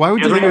you think it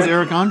was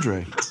Eric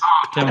Andre?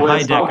 Tim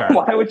Heidecker.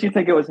 Why would you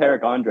think it was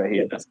Eric Andre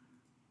here?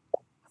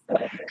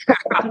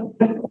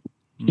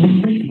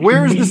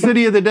 Where is the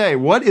city of the day?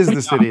 What is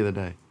the city of the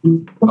day?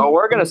 Oh,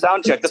 we're going to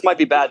sound check. This might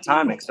be bad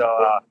timing, so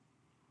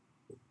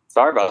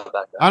sorry about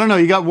that. I don't know.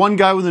 You got one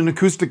guy with an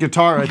acoustic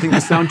guitar. I think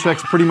the sound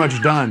check's pretty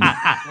much done. Now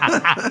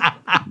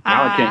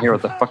I can't hear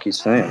what the fuck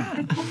he's saying.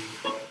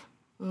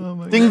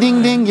 Ding,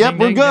 ding, ding. Yep,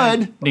 we're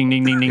good. Ding,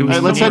 ding, ding, ding. All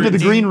right, let's head to the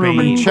green room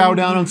and chow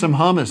down on some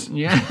hummus.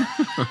 Yeah.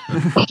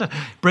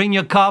 Bring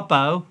your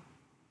capo.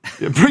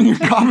 Yeah, bring your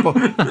combo.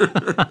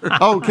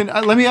 Oh,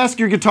 let me ask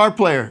your guitar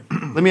player.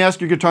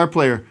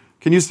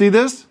 Can you see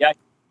this? Yeah.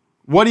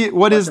 What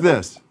is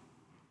this?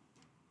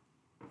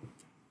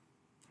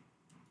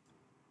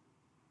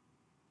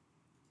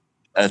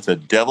 That's a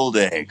deviled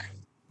egg.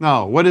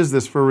 No, what is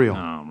this for real?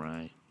 Oh,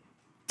 right.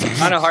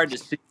 Kind of hard to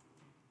see.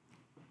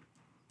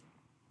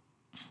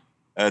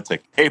 That's a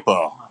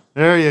capo.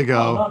 There you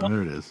go.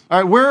 There it is.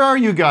 All right, where are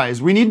you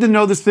guys? We need to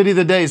know the city of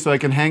the day so I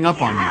can hang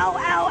up on you.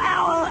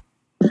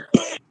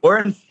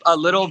 We're in a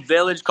little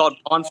village called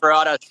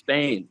Ponferrada,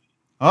 Spain.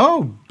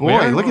 Oh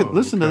boy, Where?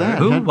 listen to that.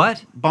 Who?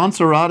 What?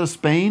 Bonserrata,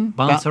 Spain.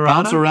 Bonserrata?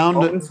 Bounce around.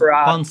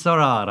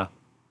 Bonserrata.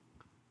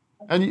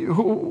 And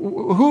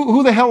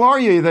who the hell are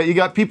you that you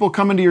got people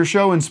coming to your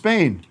show in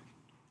Spain?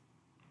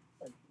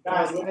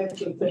 Guys, let me make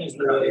some things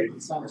really.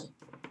 All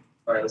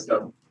right, let's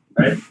go.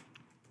 All right.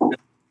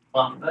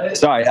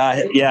 Sorry,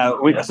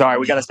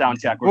 we got a sound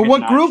check. Well,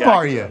 what group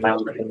are you?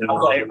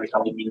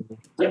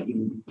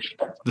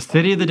 The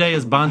city of the day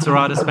is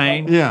Bonserrata,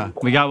 Spain. Yeah.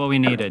 We got what we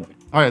needed.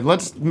 All right,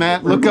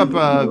 Matt, look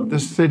up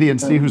this city and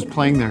see who's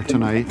playing there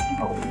tonight.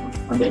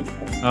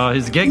 Oh,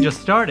 his gig just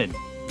started.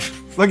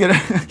 Look at it.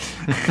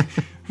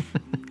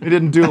 He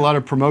didn't do a lot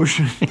of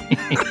promotion.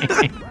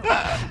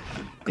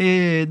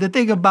 The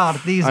thing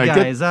about these All right,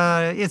 guys,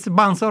 it's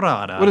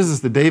Bonserrata. What is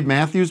this, the Dave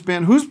Matthews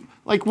Band? Who's,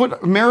 like,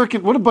 what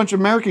a bunch of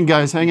American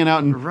guys hanging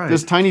out in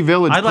this tiny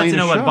village I'd like playing to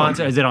know a what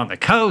show. Bonserrata, is it on the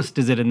coast?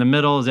 Is it in the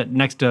middle? Is it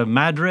next to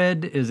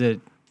Madrid? Is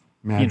it?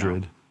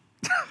 Madrid.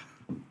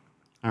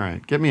 All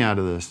right, get me out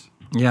of this.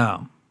 Yeah.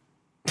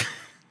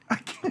 I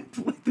can't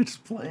believe they're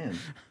just playing.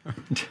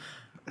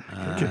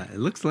 It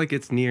looks like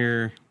it's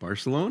near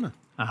Barcelona.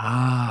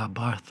 Ah,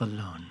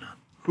 Barcelona.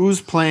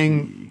 Who's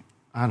playing?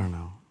 I don't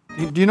know.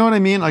 Do you know what I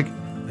mean? Like,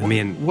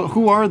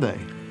 who are they?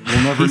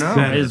 We'll never know.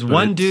 There's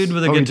one dude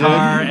with a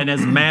guitar and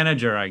his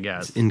manager, I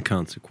guess. It's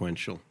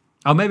inconsequential.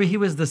 Oh, maybe he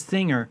was the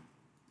singer.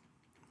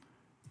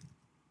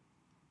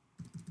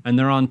 And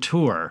they're on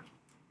tour.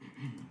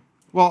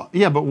 Well,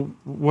 yeah, but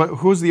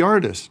who's the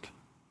artist?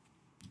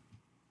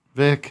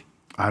 Vic.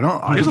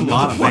 There's a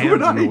lot of bands in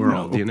the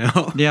world, you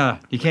know? Yeah,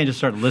 you can't just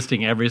start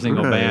listing every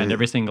single band,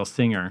 every single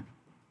singer.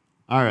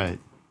 All right.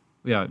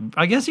 Yeah,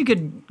 I guess you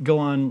could go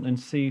on and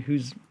see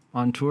who's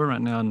on tour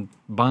right now in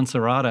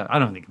Bonserrata. I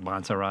don't think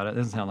Bonserrata. It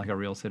doesn't sound like a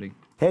real city.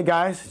 Hey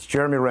guys, it's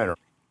Jeremy Renner.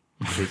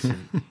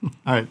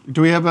 All right.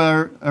 Do we have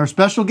our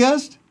special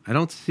guest? I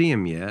don't see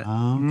him yet.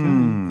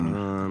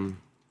 Okay.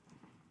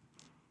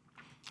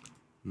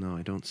 No,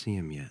 I don't see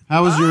him yet.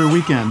 How was your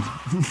weekend?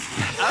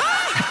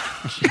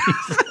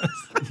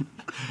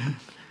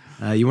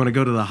 You want to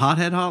go to the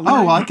Hothead Hotline?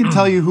 Oh, well, I can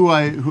tell you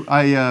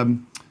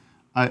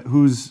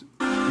who's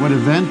What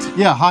event?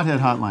 Yeah, Hothead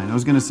Hotline. I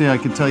was going to say I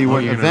could tell you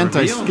what you're gonna event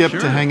I reveal? skipped to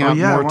Sure. hang Oh, out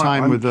yeah, more well,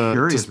 time I'm with to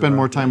curious spend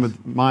more about time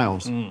with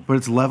Miles. But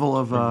it's level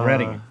of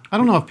Regretting it. I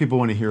don't know if people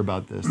want to hear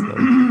about this though.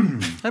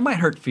 That might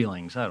hurt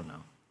feelings. I don't know.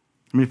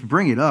 I mean, if you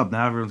bring it up,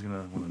 now everyone's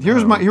gonna.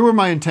 Here were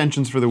my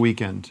intentions for the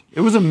weekend.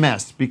 It was a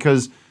mess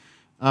because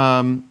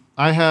I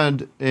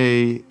had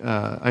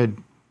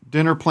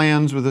dinner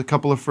plans with a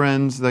couple of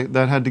friends that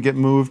had to get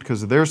moved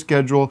because of their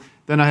schedule.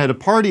 Then I had a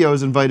party I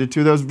was invited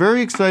to that I was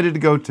very excited to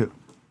go to.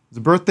 It was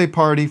a birthday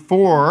party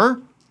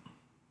for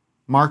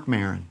Mark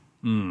Maron.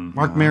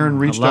 Mark Maron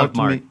reached out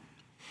to me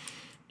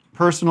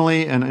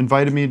personally and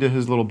invited me to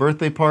his little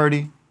birthday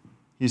party.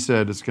 He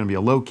said it's going to be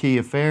a low-key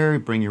affair.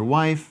 Bring your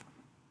wife.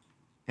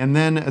 And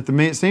then at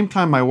the same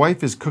time, my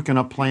wife is cooking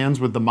up plans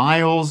with the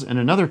Miles and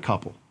another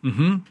couple.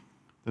 Mm-hmm.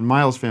 The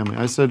Miles family.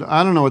 I said,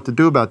 I don't know what to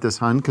do about this,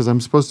 hon, because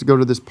I'm supposed to go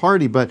to this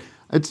party, but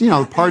it's,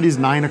 the party's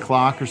 9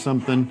 o'clock or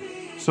something.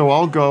 So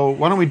I'll go.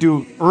 Why don't we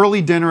do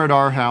early dinner at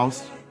our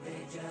house,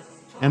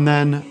 and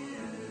then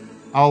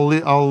I'll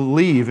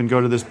leave and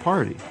go to this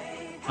party.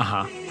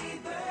 Uh-huh.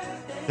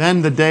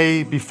 Then the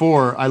day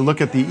before, I look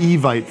at the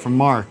Evite from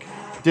Mark.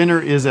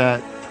 Dinner is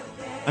at,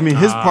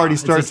 his party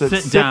starts at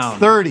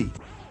 6:30.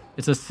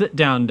 It's a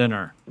sit-down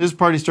dinner. His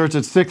party starts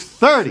at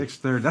 6:30.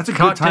 6:30. That's a good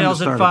time to Cocktails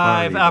start at a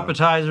 5, party,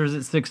 appetizers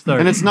at 6:30.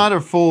 And it's not a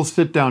full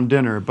sit-down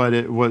dinner, but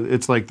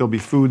it's like there'll be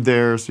food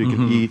there so you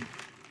can eat.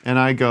 And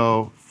I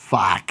go,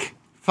 fuck,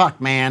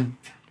 man.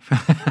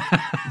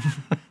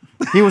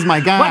 He was my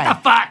guy. What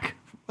the fuck?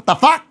 What the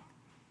fuck?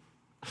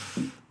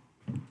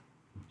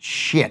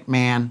 Shit,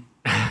 man.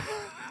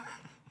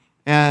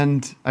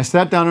 And I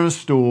sat down on a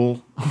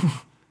stool.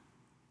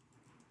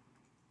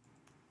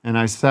 And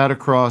I sat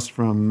across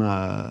from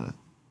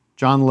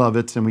John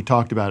Lovitz, and we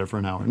talked about it for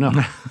an hour.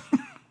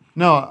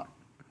 No.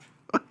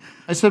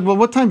 I said, well,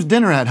 what time's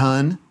dinner at,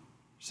 hun?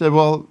 She said,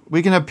 well,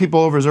 we can have people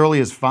over as early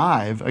as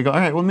 5. I go, all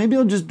right, well, maybe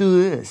I'll just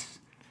do this.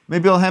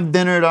 Maybe I'll have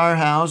dinner at our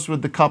house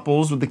with the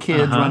couples, with the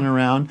kids running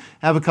around,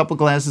 have a couple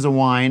glasses of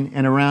wine,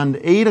 and around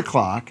 8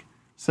 o'clock,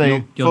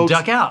 say, You'll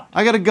duck out.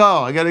 I got to go.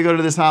 I got to go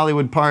to this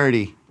Hollywood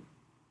party.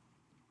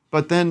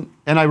 But then,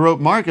 and I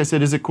wrote Mark, I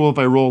said, is it cool if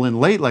I roll in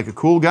late like a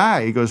cool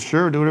guy? He goes,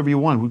 sure, do whatever you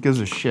want. Who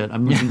gives a shit? I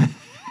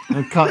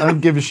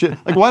don't give a shit.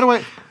 Like, why do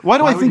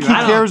I think he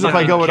cares if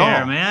I go at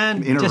all?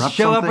 Man. Just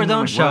show up or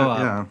don't show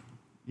up.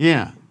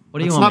 Yeah. What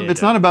do you want me to do?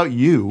 It's not about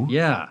you.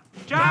 Yeah.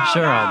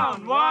 Sure.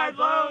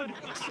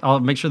 I'll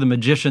make sure the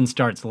magician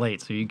starts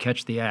late so you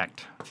catch the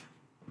act.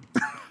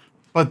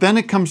 But then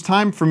it comes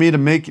time for me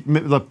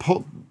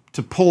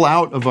to pull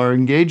out of our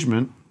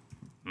engagement,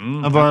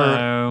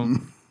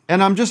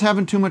 and I'm just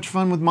having too much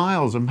fun with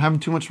Miles. I'm having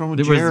too much fun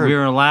with Jared. We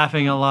were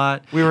laughing a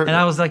lot. And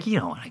I was like, you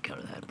don't want to go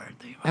to that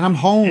birthday. And I'm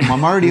home.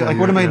 I'm already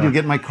what am I going to do?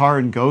 Get in my car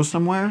and go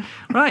somewhere?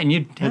 Right. And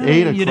at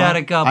 8 o'clock. You'd had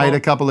a couple. I had a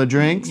couple of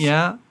drinks.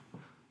 Yeah.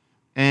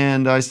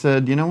 And I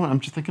said, you know what?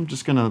 I'm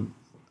just going to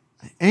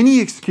any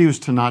excuse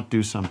to not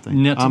do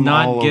something. To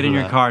not get in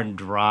your car and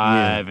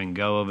drive and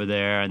go over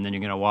there, and then you're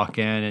going to walk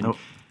in and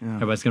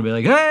everybody's going to be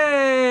like,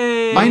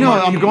 hey! I know.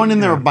 I'm going in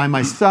there by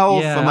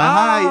myself. I'm like,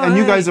 hi. And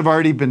you guys have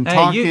already been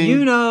talking.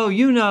 You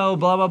know,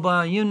 blah, blah,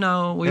 blah.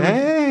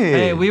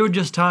 We were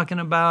just talking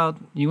about,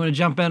 you want to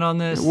jump in on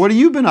this? What have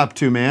you been up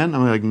to, man?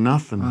 I'm like,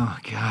 nothing. Oh,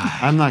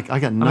 God. I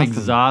got nothing. I'm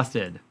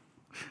exhausted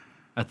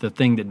at the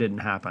thing that didn't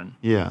happen.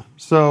 Yeah.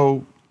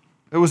 So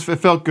it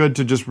felt good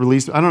to just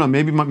release. I don't know.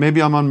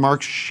 Maybe I'm on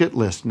Mark's shit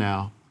list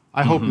now.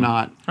 I hope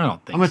not. I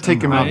don't think I'm going to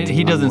take him out.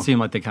 He doesn't seem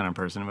like the kind of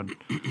person who would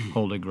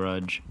hold a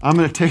grudge. I'm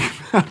going to take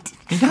him out.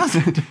 He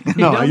doesn't.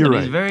 No, you're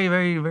right. He's very,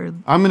 very, very.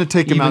 I'm going to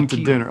take him out to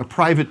dinner, a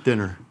private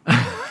dinner.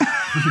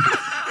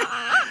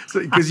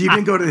 Because you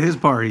didn't go to his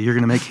party, you're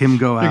going to make him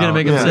go out. You're going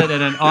to make him sit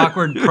in an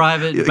awkward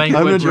private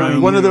banquet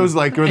room. One of those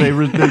where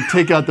they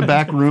take out the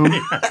back room,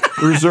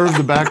 reserve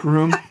the back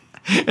room.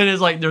 And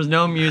it's like there's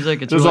no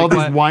music. There's all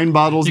these wine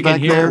bottles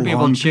back there. You can hear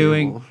people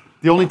chewing.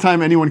 The only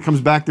time anyone comes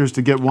back there is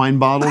to get wine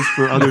bottles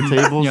for other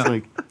tables. Yeah.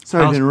 Like,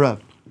 sorry to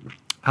interrupt.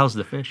 How's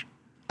the fish?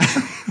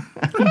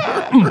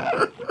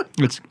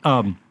 It's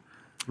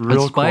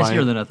real spicier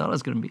quiet. than I thought it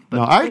was going to be.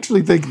 No, I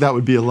actually think that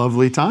would be a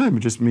lovely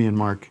time, just me and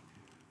Mark.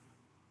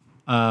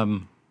 But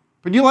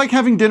you like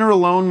having dinner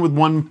alone with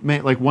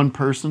one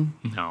person?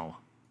 No.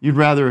 You'd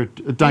rather a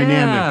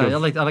dynamic. Yeah, I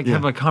like to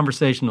have a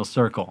conversational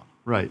circle.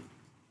 Right.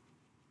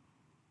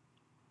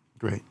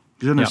 Great.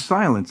 Because then there's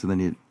silence, and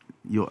then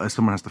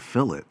someone has to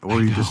fill it,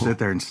 or you just sit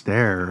there and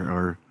stare.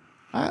 Or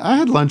I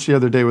had lunch the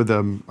other day with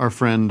our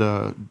friend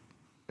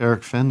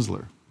Eric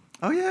Fensler.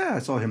 Oh yeah, I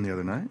saw him the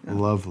other night. Yeah.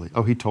 Lovely.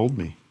 Oh, he told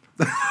me.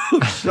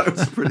 I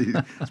was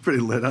pretty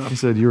lit up. He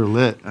said you were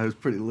lit. I was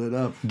pretty lit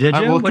up. Did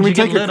you? Well, can we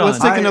take let's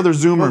take another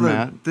Zoomer,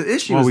 Matt? The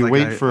issue while is we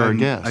wait for our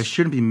guest. I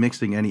shouldn't be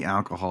mixing any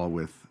alcohol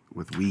with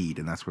weed,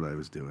 and that's what I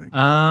was doing.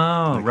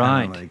 Oh,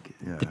 right.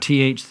 The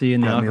THC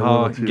and the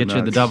alcohol get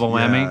you the double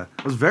whammy. Yeah.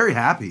 I was very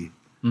happy.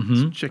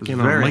 Mm-hmm. Check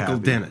in on Michael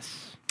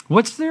Dennis.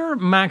 What's their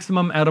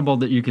maximum edible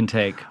that you can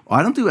take? Well,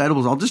 I don't do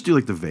edibles. I'll just do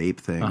like the vape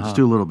thing. Just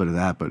do a little bit of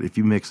that. But if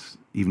you mix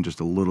even just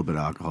a little bit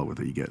of alcohol with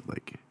it, you get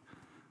like,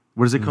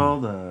 what is it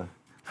called?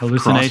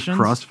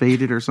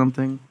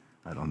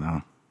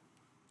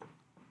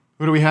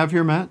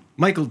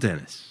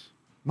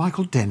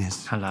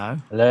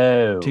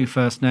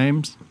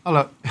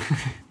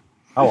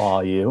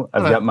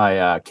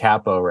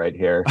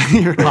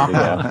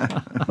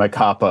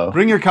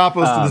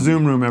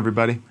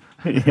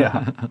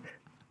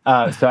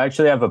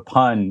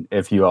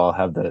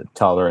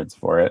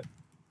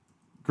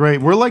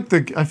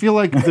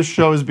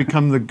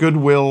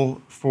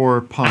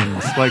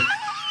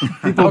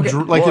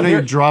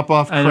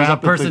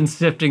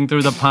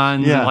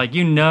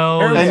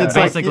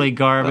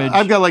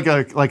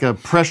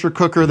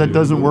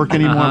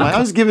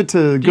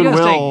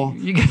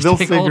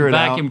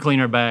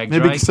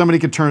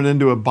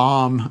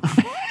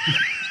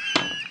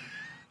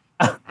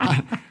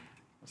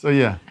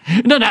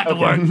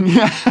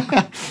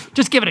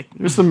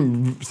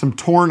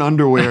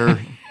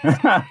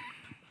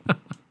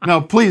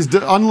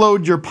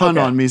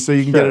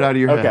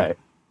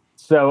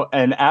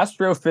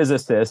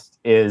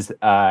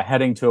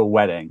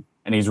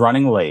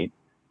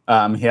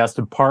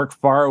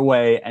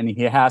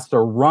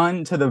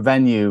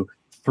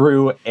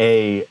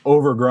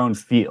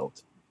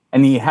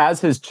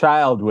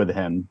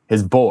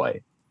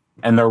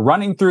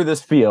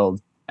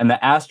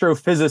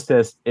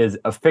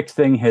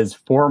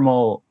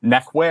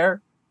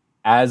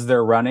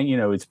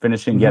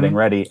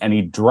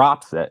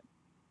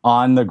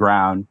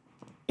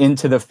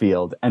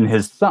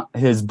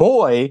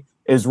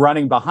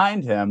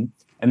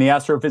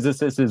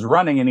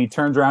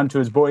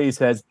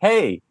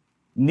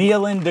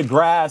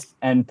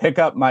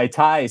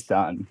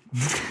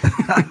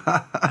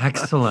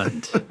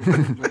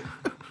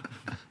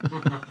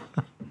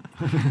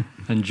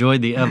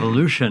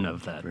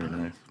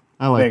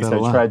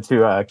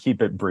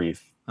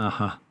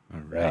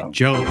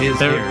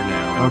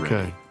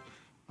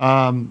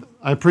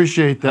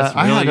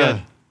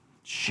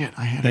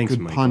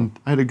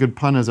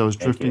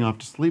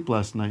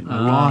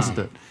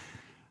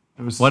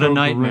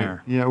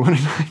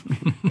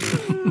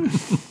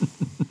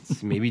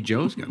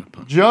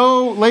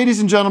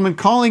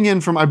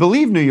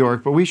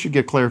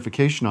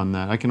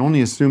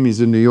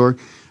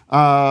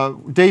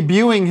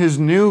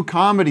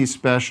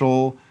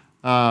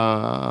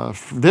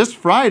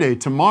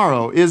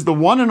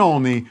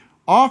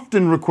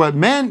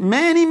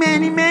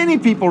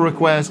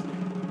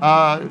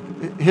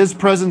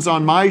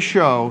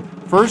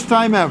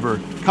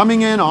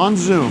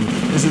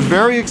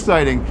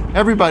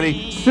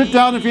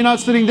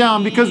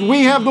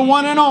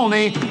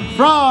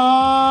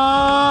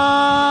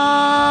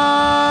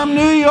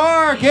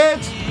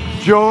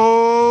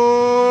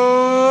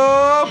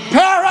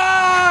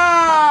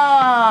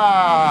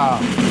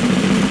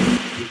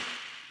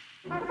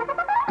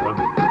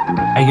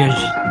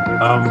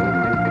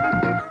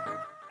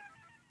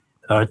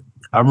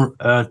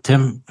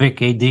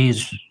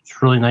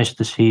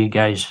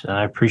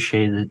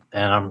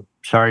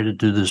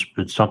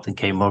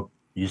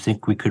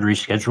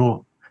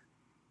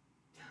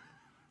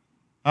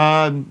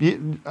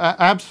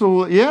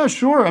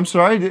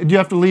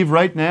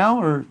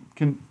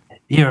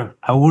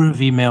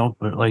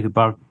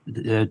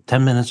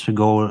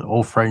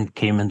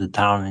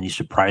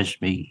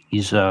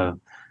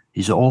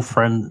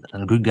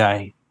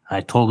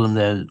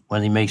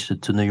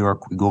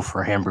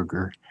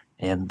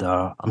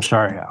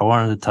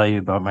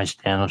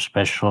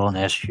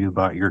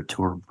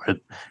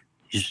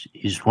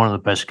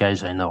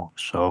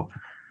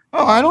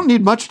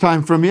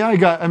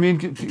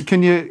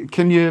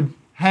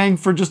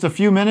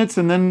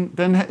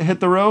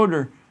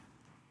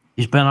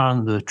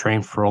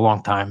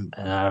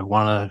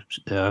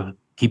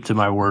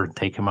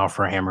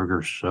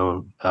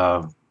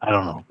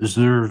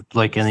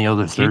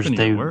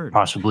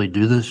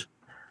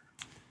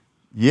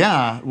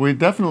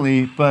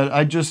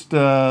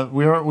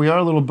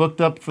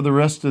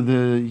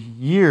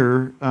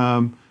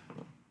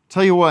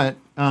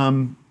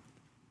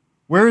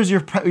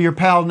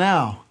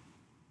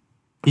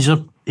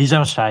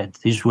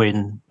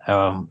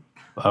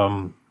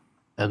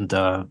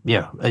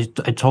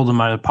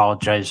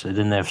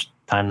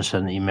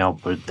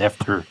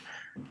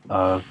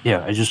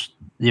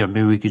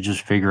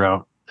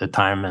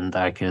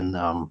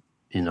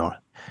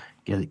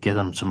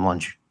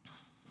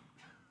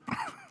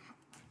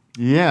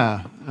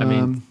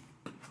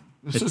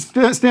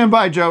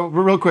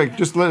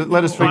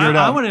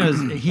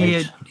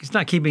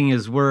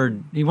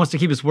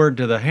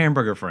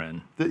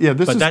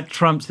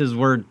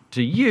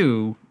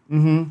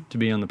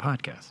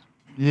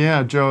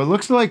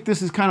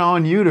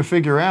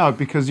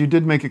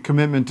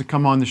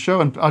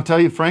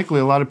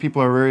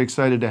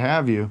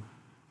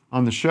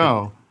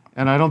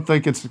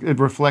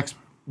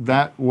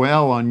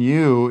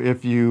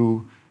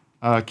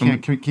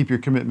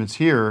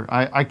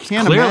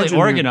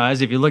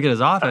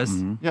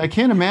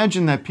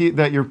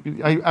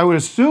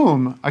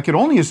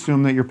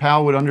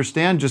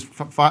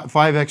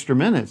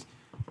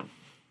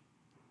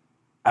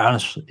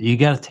 honestly, you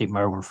got to take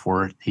my word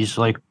for it. He's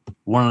like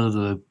one of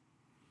the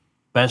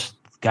best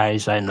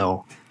guys I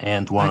know,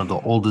 and one of the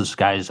oldest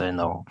guys I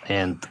know,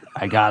 and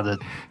I got it.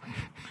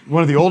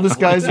 One of the oldest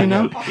guys you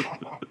know?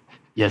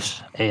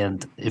 Yes,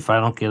 and if I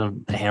don't get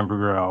him the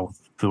hamburger, I'll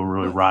feel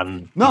really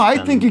rotten. No,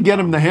 I think you get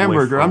him the away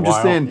hamburger. for a I'm just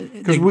while. saying,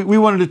 because we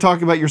wanted to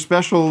talk about your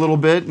special a little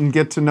bit and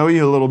get to know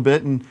you a little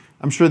bit, and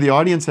I'm sure the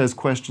audience has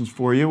questions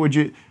for you. Would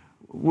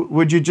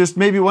you just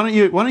maybe, why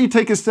don't you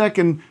take a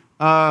second,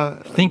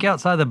 think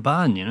outside the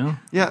bun, you know?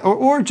 yeah,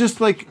 or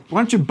just like,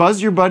 why don't you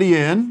buzz your buddy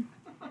in,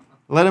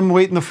 let him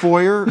wait in the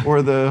foyer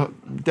or the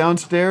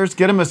downstairs,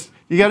 get him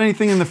you got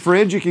anything in the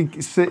fridge you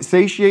can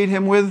satiate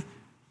him with?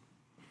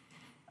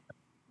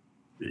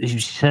 He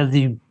said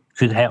he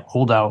could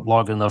hold out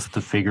long enough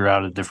to figure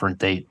out a different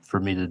date for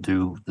me to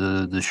do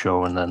the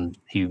show, and then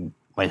he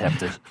might have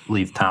to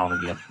leave town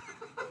again.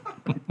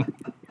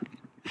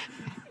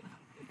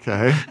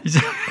 Okay.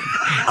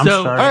 I'm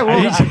So, sorry. all right, well,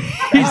 he's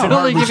I could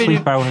only hardly giving you-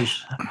 sleep.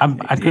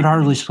 I could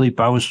hardly sleep.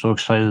 I was so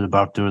excited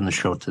about doing the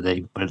show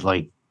today, but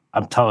like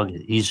I'm telling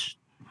you, he's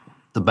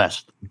the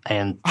best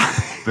and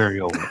very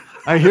old.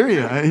 I hear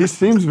you. He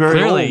seems very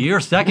Clearly, old. you're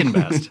second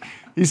best.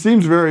 He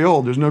seems very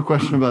old. There's no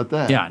question about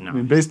that. Yeah, no. I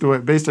mean, based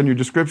on your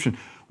description.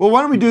 Well,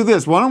 why don't we do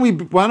this? Why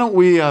don't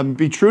we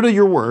be true to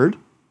your word?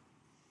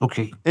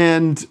 Okay.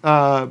 And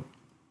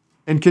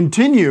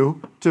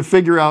continue to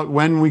figure out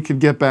when we could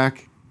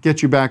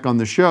get you back on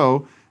the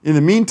show. In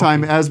the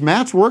meantime, as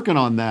Matt's working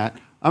on that,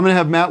 I'm going to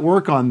have Matt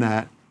work on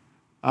that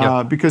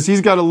because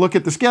he's got to look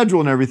at the schedule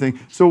and everything.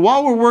 So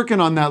while we're working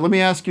on that, let me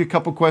ask you a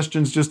couple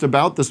questions just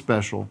about the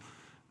special.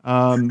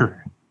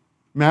 Sure.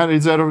 Matt,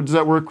 does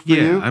that work for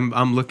you? Yeah,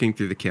 I'm looking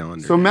through the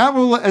calendar. So Matt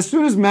will, as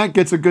soon as Matt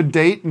gets a good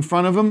date in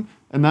front of him,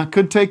 and that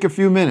could take a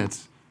few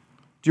minutes.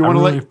 Do you want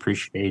to really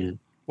appreciate it.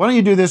 Why don't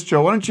you do this,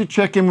 Joe? Why don't you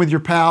check in with your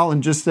pal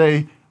and just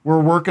say we're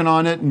working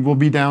on it and we'll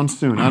be down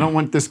soon. I don't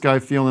want this guy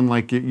feeling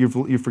like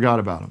you forgot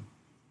about him.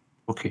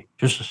 Okay,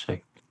 just a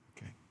sec.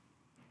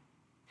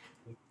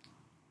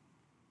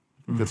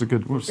 That's a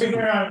good.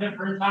 Figure out a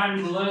different time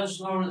to let us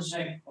know in a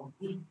second.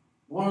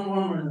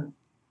 One minute.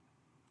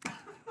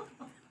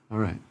 All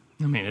right.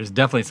 I mean, there's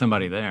definitely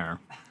somebody there.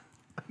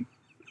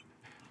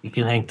 You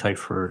can hang tight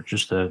for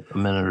just a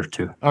minute or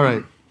two. All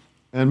right.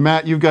 And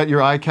Matt, you've got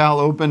your iCal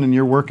open and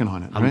you're working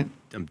on it, right?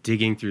 I'm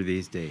digging through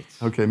these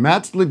dates. Okay,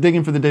 Matt's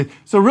digging for the date.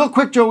 So real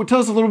quick, Joe, tell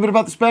us a little bit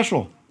about the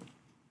special.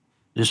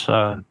 It's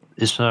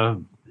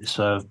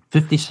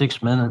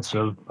 56 minutes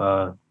of.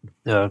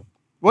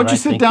 Why don't you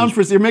sit down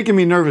for a second? You're making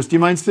me nervous. Do you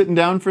mind sitting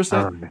down for a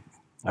second?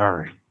 All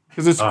right.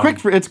 Because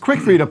it's quick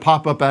for you to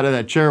pop up out of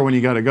that chair when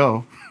you got to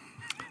go.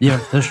 Yeah,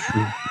 that's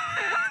true.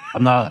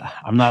 I'm not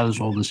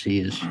as old as he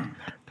is,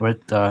 but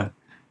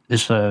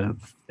it's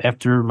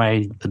after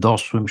my Adult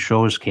Swim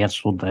show was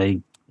canceled,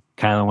 I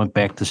kind of went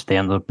back to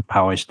stand up.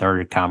 How I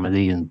started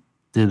comedy and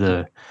did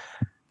a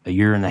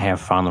year and a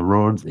half on the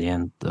road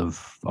and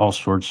of all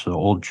sorts of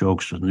old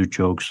jokes and new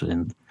jokes,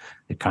 and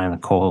it kind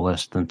of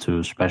coalesced into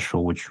a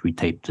special which we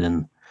taped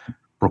in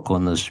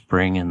Brooklyn this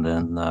spring, and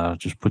then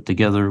just put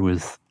together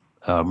with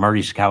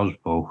Marty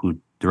Scousbo, who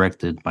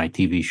directed my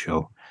TV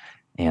show.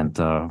 And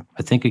I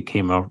think it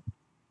came out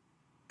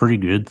pretty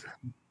good.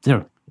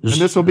 Yeah. And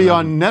this will be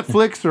on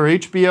Netflix or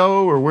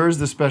HBO, or where's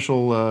the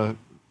special?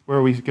 Where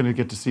are we going to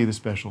get to see the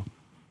special?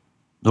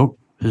 Nope.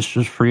 It's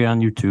just free on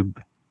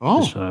YouTube.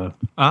 Oh.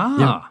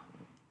 Yeah.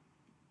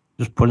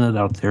 Just putting it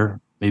out there.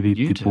 Maybe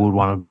people would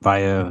want to buy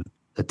a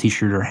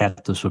T-shirt or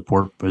hat to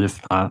support, but if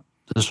not,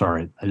 it's all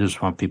right. I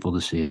just want people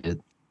to see it.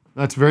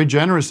 That's very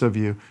generous of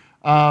you.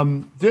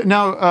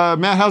 Now,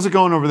 Matt, how's it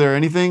going over there?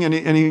 Anything?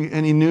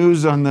 Any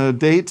news on the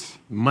dates?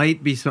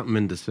 Might be something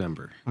in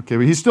December. Okay,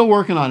 but he's still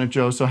working on it,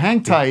 Joe. So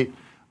hang tight.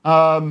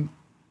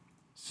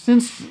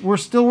 Since we're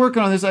still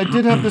working on this, I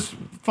did have this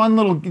fun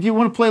little. Do you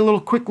want to play a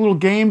quick little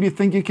game? Do you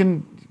think you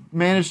can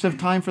manage to have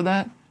time for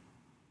that?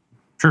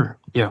 Sure.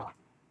 Yeah.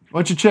 Why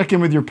don't you check in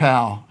with your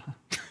pal?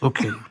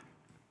 Okay.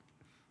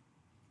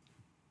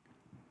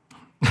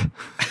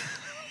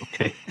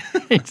 Okay.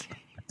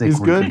 He's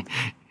good?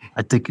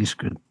 I think he's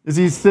good. Is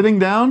he sitting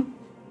down?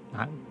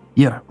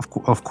 Yeah,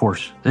 of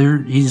course.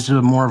 He's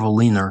more of a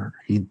leaner.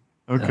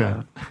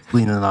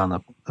 Leaning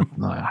on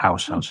the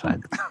house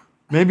outside.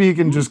 Maybe he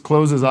can just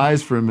close his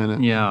eyes for a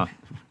minute. Yeah.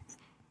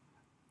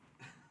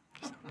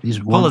 He's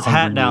pull his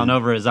hat down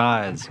over his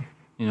eyes.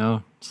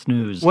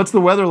 Snooze. What's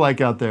the weather like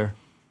out there?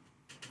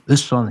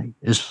 It's sunny.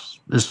 It's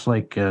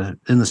like in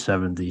the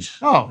 70s.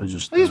 Oh,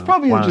 he's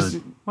probably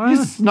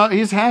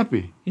he's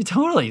happy.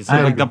 He's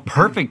like the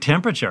perfect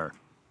temperature.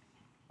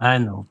 I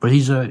know, but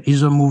he's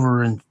a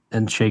mover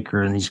and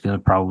shaker, and he's going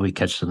to probably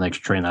catch the next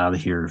train out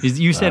of here.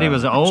 You said he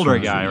was an older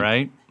guy,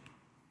 right?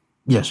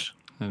 Yes.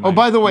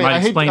 By the way, I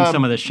hate explain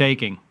some of the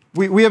shaking.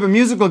 We have a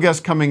musical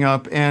guest coming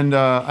up, and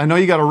I know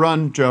you got to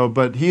run, Joe,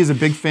 but he is a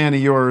big fan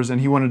of yours,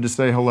 and he wanted to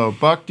say hello.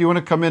 Buck, do you want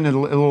to come in and a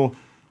little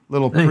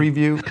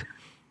preview?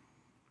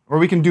 Or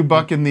we can do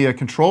Buck in the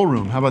control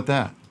room. How about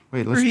that?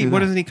 Wait, let's do that. Why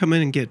doesn't he come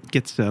in and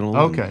get settled?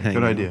 Okay, and hang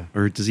good out? idea.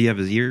 Or does he have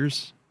his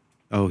ears?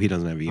 Oh, he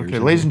doesn't have ears. Okay,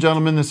 ladies and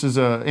gentlemen, this is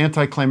an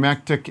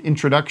anticlimactic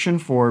introduction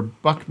for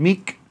Buck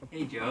Meek.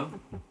 Hey, Joe.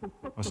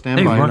 I'll stand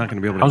Hey, by. Buck, not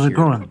gonna be able to how's it hear.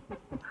 going?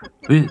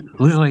 It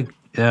looks like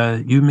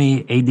you,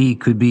 me, AD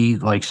could be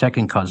like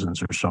second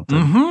cousins or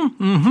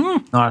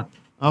something. Not.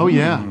 Oh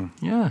yeah,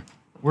 Yeah.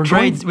 we're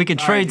We could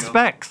trade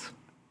specs.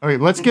 Okay,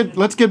 let's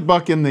get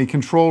Buck in the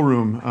control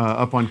room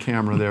up on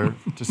camera there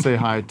to say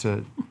hi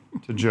to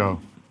Joe,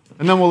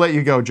 and then we'll let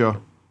you go,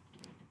 Joe.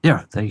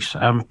 Yeah, thanks.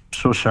 I'm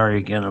so sorry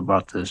again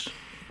about this.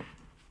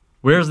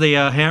 Where's the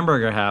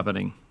hamburger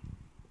happening?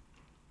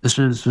 This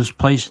is this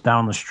place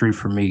down the street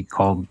from me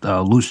called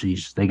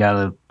Lucy's. They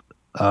got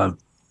a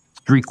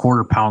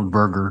 3/4 pound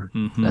burger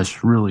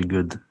that's really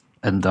good,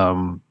 and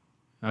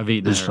I've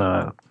eaten this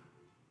there.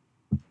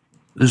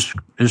 this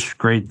is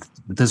great.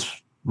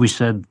 This we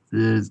said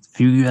if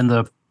you end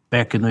up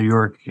back in New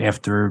York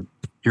after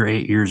your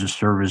 8 years of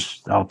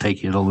service, I'll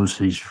take you to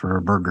Lucy's for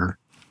a burger.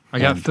 I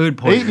got food 8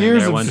 poisoning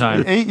years there of one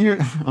time. 8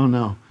 years. Oh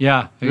no.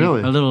 Yeah.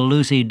 Really? A little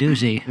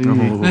loosey-doozy.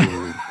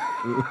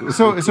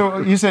 So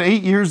you said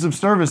 8 years of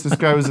service. This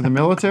guy was in the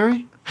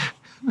military.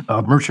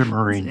 Merchant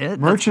Marine.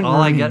 Merchant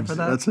all I get Marines. for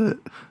that? That's it.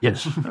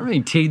 Yes. I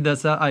really teed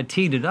this up. I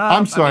teed it up.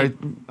 I'm sorry,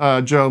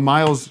 Joe.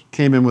 Miles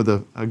came in with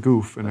a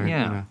goof, and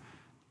Yeah.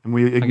 and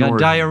we I got ignored.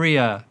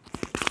 diarrhea.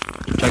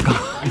 Which I call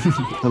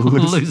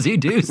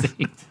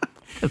loosey-doozy.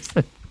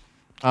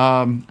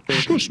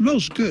 Sure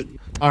smells good.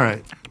 All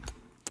right.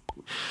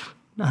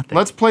 Nothing.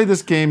 Let's play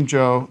this game,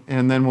 Joe,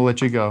 and then we'll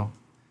let you go.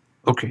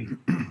 Okay.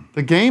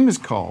 The game is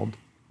called,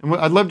 and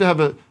I'd love to have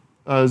a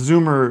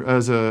Zoomer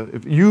as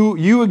if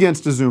you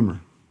against a Zoomer.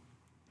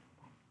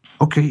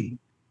 Okay.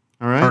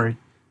 All right. All right.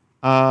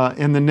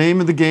 And the name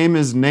of the game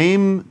is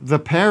Name the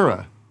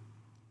Pera.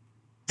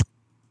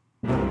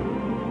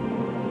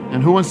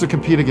 And who wants to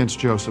compete against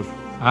Joseph?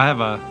 I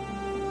have a...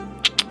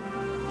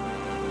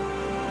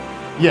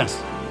 Yes.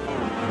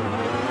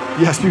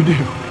 Yes, you do.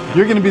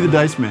 You're going to be the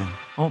dice man.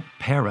 Oh,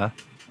 Pera.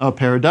 Oh,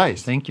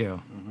 Paradise. Thank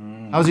you.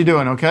 How's he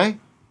doing? Okay?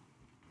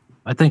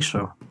 I think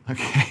so.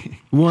 Okay.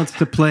 Who wants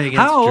to play against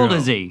How old Joe?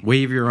 is he?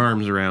 Wave your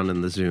arms around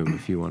in the Zoom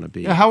if you want to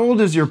be. Yeah, how old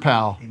is your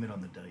pal?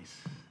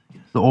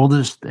 The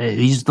oldest.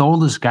 He's the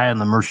oldest guy in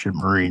the Merchant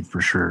Marine for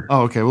sure.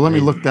 Oh, okay. Well, let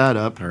me look that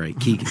up. All right,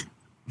 Keegan.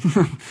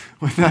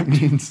 What that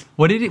means.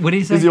 What did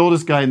he say? He's the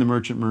oldest guy in the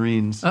Merchant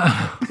Marines.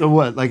 So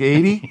what, like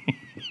 80?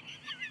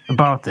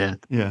 About that.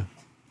 Yeah.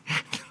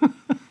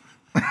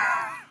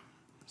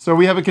 So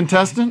we have a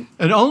contestant?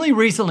 And only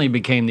recently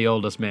became the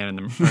oldest man in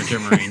the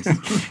Merchant Marines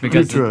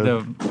because due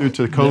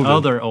to COVID. the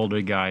other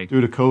older guy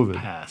Due to COVID.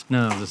 passed.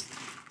 No, this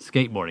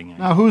skateboarding guy.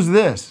 Now, who's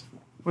this?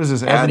 What is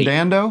this, Evan Howdy.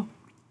 Dando?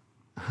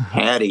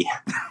 Hattie.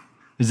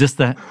 Is this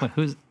the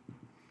who's?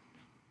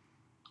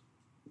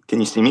 Can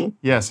you see me?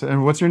 Yes.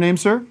 And what's your name,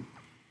 sir?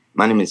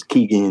 My name is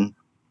Keegan.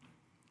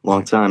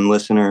 Long-time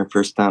listener,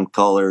 first-time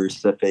caller,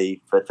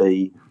 Sefe,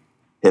 Fefe,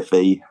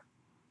 Hefe.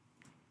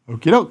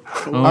 Okie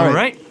doke. All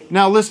right.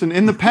 Now, listen,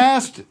 in the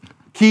past,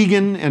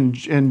 Keegan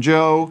and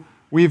Joe,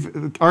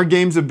 our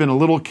games have been a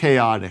little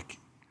chaotic.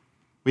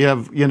 We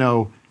have, we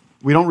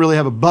don't really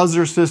have a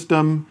buzzer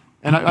system.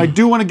 And I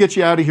do want to get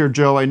you out of here,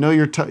 Joe. I know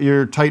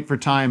you're tight for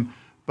time,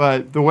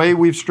 but the way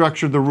we've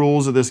structured the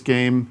rules of this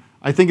game,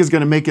 I think is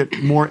going to make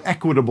it more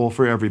equitable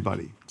for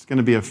everybody. It's going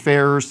to be a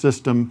fairer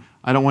system.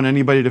 I don't want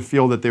anybody to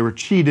feel that they were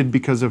cheated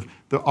because of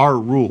our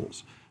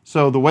rules.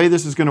 So the way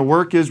this is going to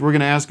work is we're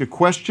going to ask a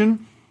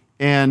question,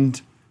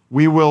 and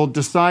we will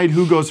decide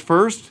who goes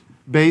first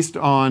based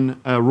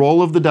on a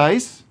roll of the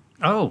dice.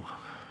 Oh,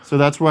 So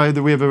that's why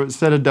we have a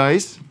set of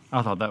dice.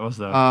 I thought that was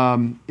the.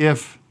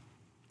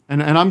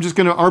 And I'm just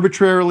going to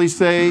arbitrarily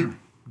say,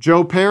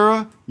 Joe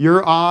Pera,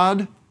 you're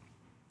odd,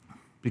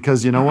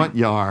 because you know what?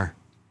 You are.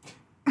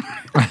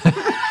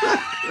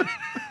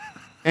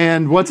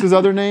 And what's his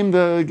other name?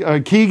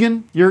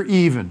 Keegan, you're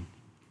even.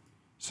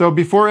 So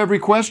before every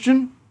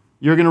question,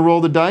 you're going to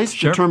roll the dice,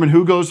 determine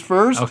who goes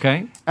first.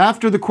 Okay.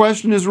 After the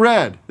question is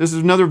read, this is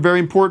another very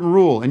important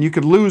rule, and you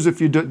could lose if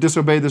you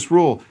disobey this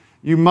rule.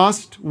 You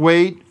must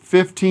wait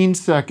 15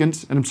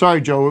 seconds. And I'm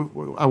sorry,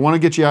 Joe, I want to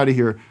get you out of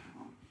here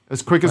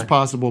as quick as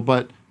possible,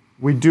 but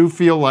we do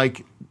feel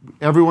like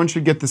everyone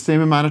should get the same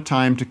amount of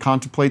time to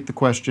contemplate the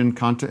question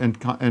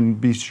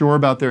and be sure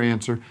about their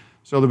answer.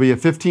 So there'll be a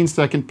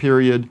 15-second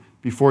period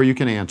before you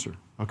can answer.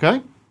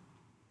 Okay?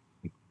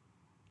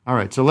 All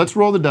right, so let's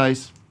roll the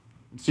dice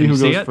and see Can who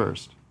you see goes it?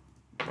 first.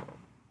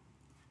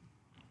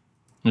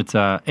 It's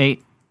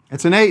 8.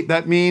 It's an 8.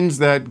 That means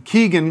that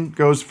Keegan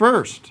goes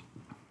first.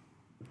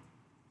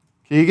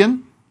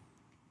 Keegan?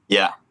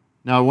 Yeah.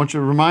 Now, I want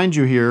to remind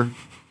you here,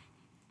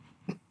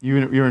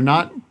 you're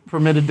not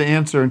permitted to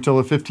answer until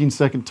a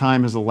 15-second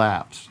time has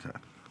elapsed.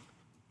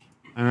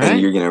 All right? And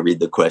you're going to read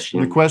the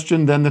question. The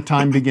question, then the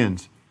time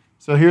begins.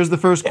 So here's the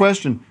first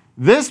question.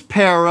 This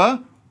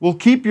para will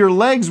keep your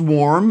legs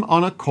warm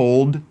on a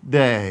cold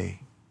day.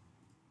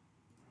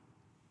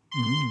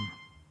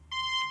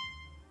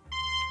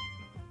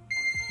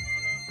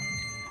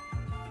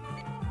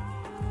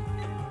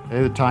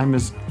 Okay, the time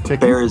is ticking.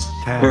 Pera's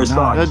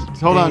socks.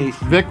 Hold on. Eight,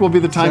 Vic will be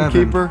the 7,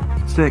 timekeeper.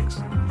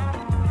 6,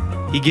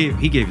 He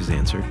gave his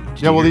answer.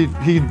 Yeah, well,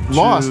 he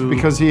lost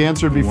because he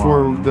answered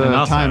before the And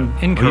also time.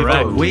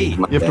 incorrect. Oh, wait.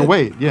 You have to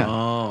wait, yeah.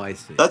 Oh, I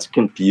see. That's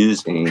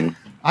confusing.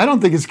 I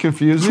don't think it's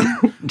confusing.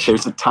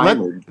 There's a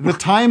timer. Let the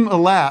time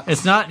elapse.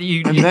 It's not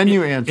you. And then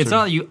you answer. It's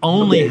not that you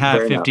only Okay, have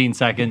fair 15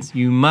 seconds.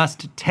 You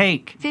must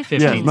take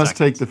 15 Yeah, must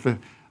take seconds. the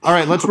All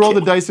right, let's roll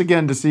the dice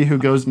again to see who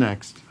goes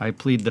next. I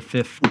plead the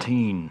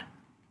 15.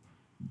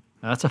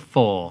 That's a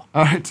full.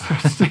 All right,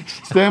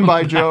 stand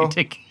by, Joe.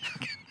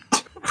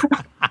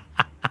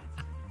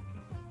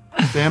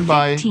 Stand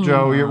by, 15,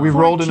 Joe. We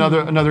rolled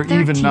another 13,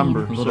 even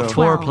number. A little so-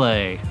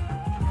 foreplay.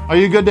 Are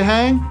you good to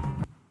hang,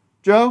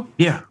 Joe?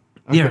 Yeah.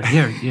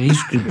 Yeah,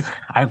 he's good.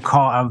 I've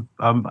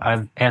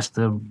asked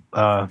the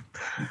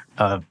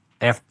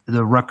after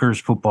the Rutgers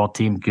football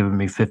team giving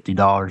me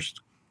 $50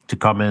 to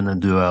come in and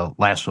do a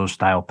lasso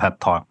style pep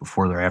talk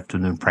before their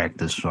afternoon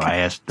practice. So I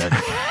asked that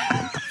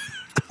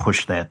to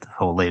push that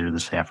whole later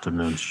this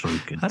afternoon so we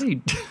could. How do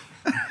you?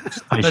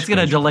 That's going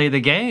to delay the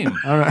game.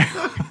 All right.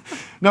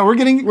 No, we're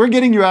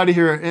getting you out of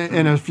here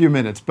in a few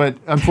minutes, but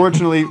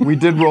unfortunately, we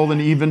did roll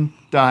an even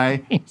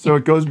die, so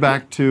it goes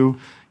back to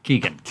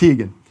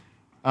Keegan.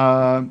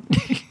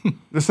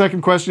 The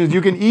second question is: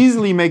 you can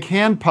easily make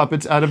hand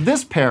puppets out of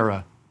this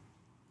para.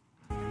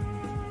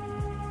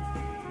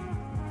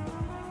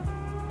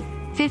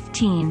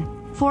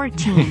 15,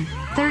 14,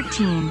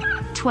 13,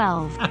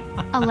 12,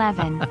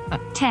 11,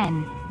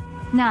 10,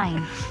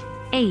 9,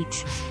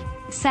 8,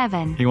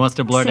 7. He wants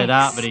to blurt it 6,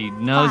 out, but he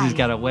knows he's 5,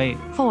 got to wait.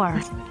 4,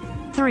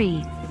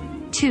 3,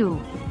 2,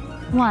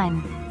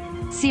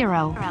 1,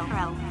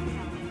 0.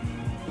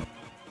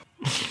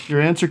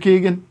 Your answer,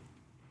 Keegan?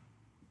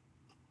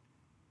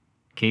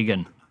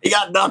 Keegan. He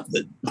got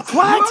nothing. What?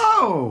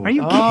 Whoa. Are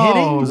you Oh,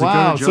 kidding?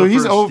 wow. So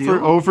he's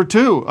 0 for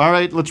 2. All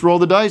right, let's roll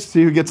the dice,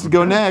 see who gets to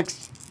go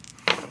next.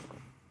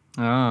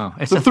 Oh,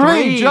 it's The a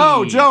three.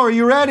 Joe, are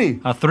you ready?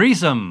 A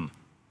threesome.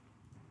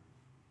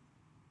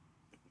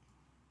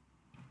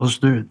 Let's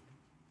do it.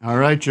 All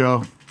right,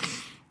 Joe.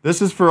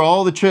 This is for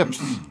all the chips.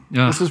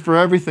 Yeah. This is for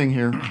everything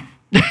here.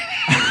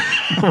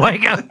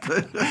 Wake up.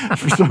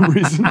 For some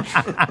reason.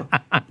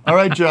 All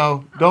right,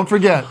 Joe, don't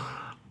forget.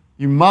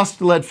 You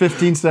must let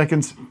 15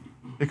 seconds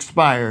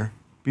expire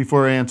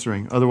before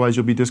answering. Otherwise,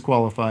 you'll be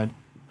disqualified.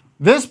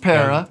 This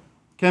para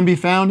can be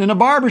found in a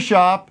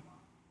barbershop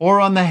or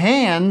on the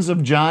hands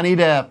of Johnny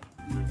Depp.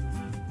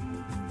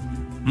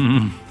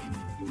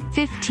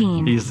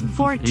 15,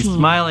 14, he's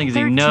smiling as he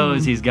 13,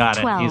 knows he's got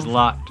 12, it. He's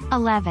locked.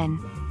 11,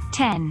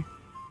 10,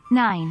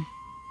 9,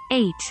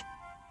 8,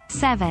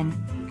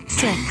 7,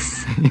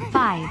 6,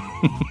 5,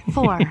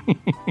 4,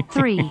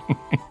 3,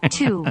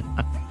 2,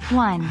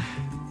 1,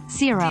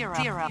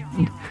 0.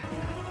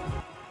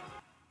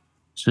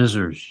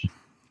 Scissors.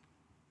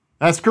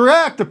 That's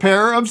correct. A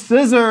pair of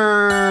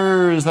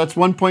scissors. That's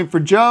 1 point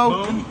for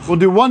Joe. We'll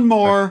do one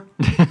more,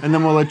 and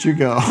then we'll let you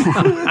go.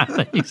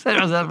 You said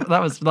that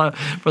was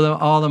for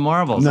all the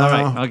marbles. No. All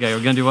right. Okay,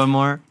 we're going to do one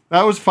more.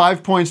 That was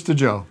 5 points to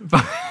Joe.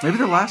 Maybe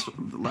the last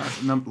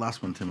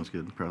one, Tim, was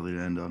good. Probably to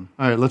end on.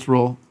 All right, let's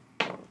roll.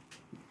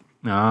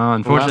 No,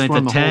 unfortunately, The last one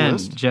on it's the a whole 10.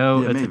 list?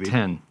 Joe, Yeah, it's maybe. a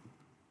 10.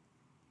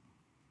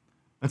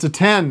 That's a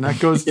 10. That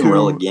goes You to... can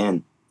roll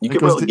again. You that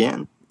can goes roll to-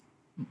 again.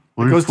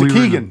 It goes to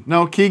Keegan.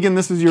 No, Keegan,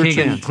 this is your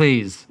Keegan, chance.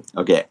 please.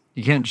 Okay.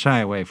 You can't shy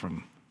away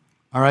from.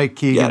 All right,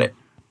 Keegan. Got it.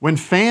 When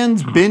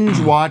fans binge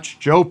watch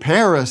Joe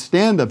Pera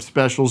stand-up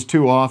specials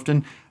too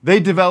often, they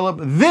develop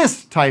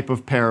this type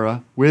of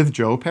para with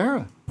Joe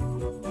Pera.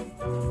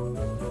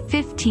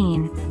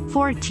 15,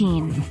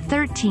 14,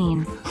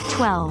 13,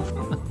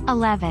 12,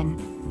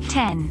 11,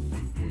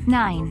 10,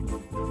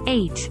 9,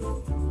 8,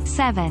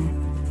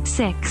 7,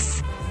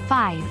 6,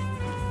 5,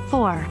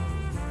 4,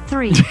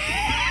 3,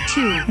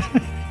 2,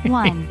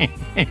 1,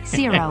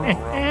 0.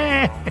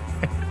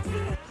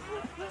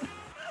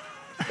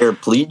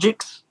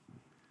 Paraplegics?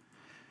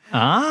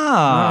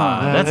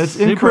 That's it's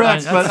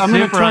incorrect, super, but I'm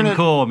going to super turn it.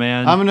 uncool,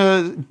 man. I'm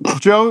going to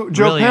Joe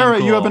Really Pera.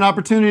 You uncool. have an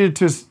opportunity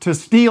to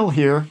steal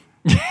here,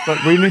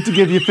 but we need to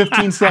give you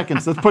 15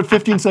 seconds. Let's put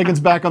 15 seconds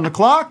back on the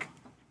clock.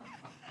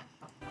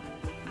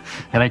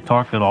 Can I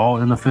talk at all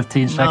in the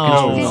 15 seconds?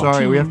 Oh,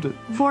 sorry, we have to.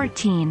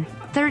 14,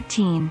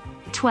 13,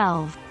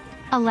 12,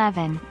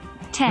 11,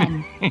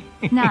 10,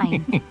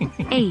 9,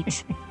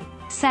 8,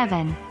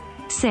 7,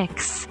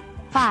 6,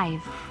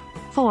 5,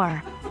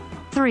 4,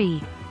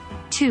 3,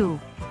 2,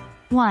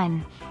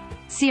 1,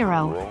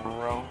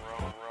 0.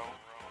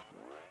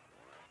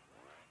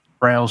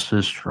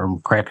 Paralysis from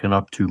cracking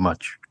up too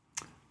much.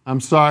 I'm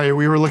sorry,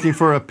 we were looking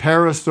for a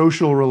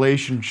parasocial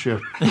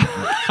relationship.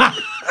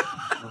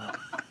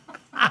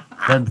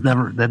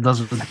 That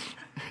doesn't.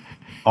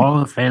 All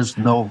the fans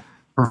know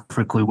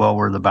perfectly well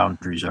where the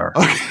boundaries are.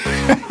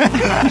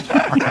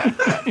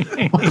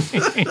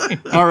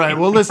 All right,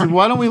 well, listen,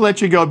 why don't we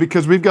let you go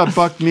because we've got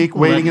Buck Meek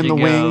waiting in the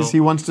wings. He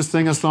wants to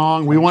sing a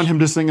song. We want him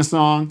to sing a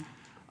song.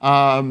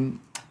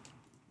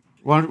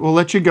 We'll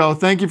let you go.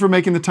 Thank you for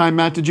making the time,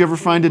 Matt. Did you ever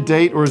find a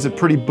date, or is it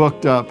pretty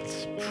booked up?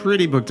 It's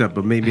pretty booked up,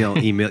 but maybe I'll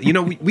email. You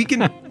know, we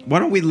can. Why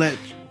don't we let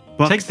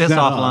Buck Take this set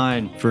up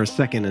offline for a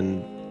second,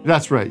 and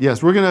That's right.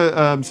 Yes, we're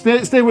gonna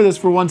stay with us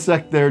for 1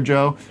 sec there,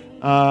 Joe.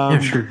 Yeah,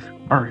 sure.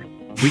 All right.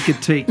 We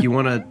could take. You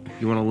wanna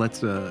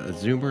let a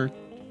Zoomer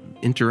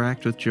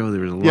interact with Joe?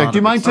 There was a lot. Yeah. Do you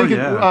of mind taking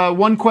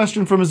one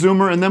question from a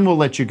Zoomer, and then we'll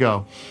let you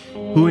go?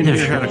 Who in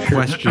here had a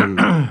question?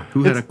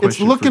 Who had a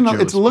question?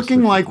 It's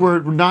looking like we're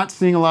not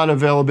seeing a lot of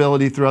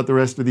availability throughout the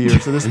rest of the year,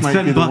 so this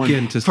might be the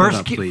one.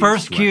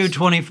 First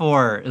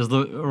Q24 is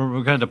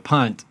we're going to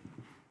punt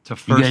to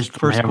first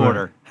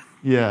quarter.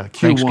 Yeah, Q1.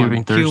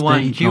 Thanksgiving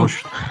Thursday.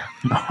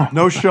 Q1.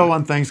 No show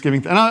on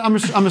Thanksgiving. And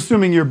I'm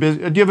assuming you're busy.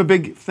 Do you have a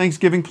big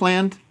Thanksgiving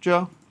planned,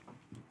 Joe?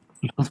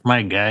 That's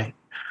my guy.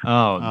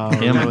 Oh,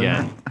 him really?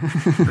 again.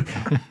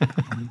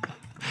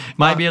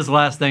 Might be his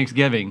last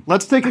Thanksgiving.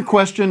 Let's take a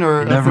question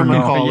from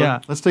a caller.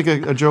 Yeah. Let's take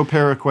a Joe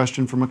Pera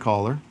question from a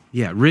caller.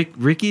 Yeah,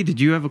 Ricky, did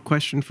you have a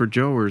question for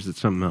Joe, or is it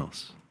something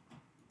else?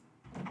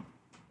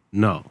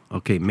 No.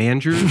 Okay,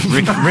 Mandrew.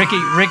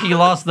 Ricky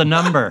lost the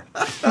number.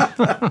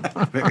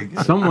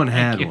 Someone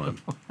had one.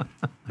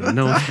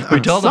 No, we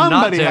told him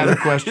not Somebody to. had a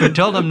question. We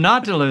told him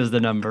not to lose the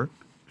number.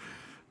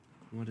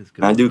 What is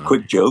Can I do a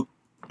quick joke?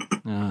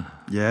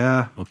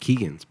 Yeah. Oh,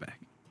 Keegan's back.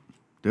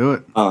 Do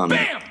it.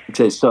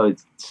 Okay, so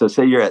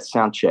say you're at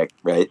sound check,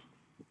 right?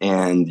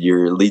 And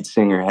your lead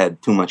singer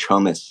had too much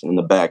hummus in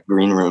the back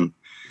green room.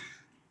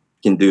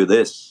 You can do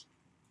this.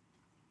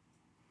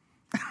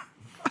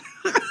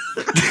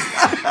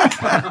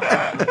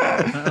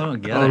 I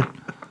don't get it.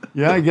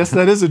 Yeah, I guess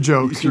that is a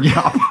joke. So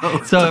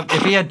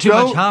if he had too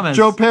much hummus,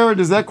 Joe Pera,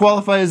 does that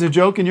qualify as a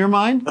joke in your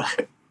mind?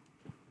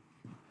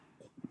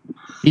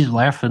 He's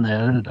laughing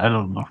at it. I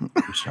don't know.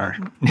 I'm sorry.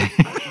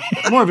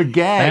 More of a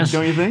gag,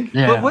 don't you think?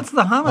 Yeah. But what's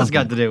the hummus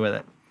got to do with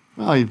it?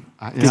 Well,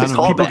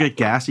 people get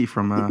gassy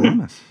from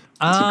hummus. It's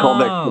a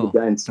callback to the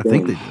guy in I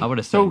think they Spain. do. I would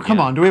have said. So come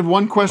on, do we have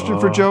one question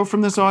for Joe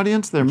from this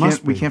audience? There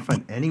must be. We can't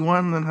find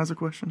anyone that has a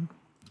question.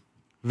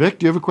 Vic,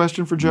 do you have a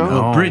question for Joe?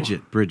 Oh,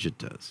 Bridget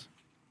does.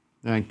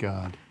 Thank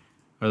God.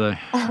 Are they?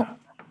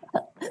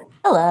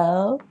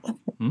 Hello.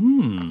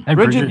 Hey,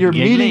 Bridget, you're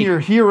Giggly. meeting your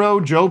hero,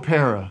 Joe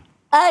Pera.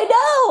 I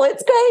know,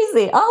 it's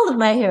crazy. All of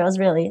my heroes,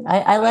 really.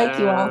 I like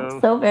you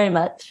all so very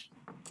much.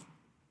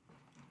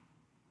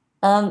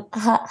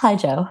 Hi,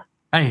 Joe.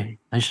 Hey,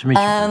 nice to meet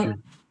you.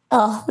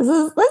 Oh,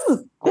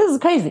 this is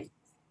crazy.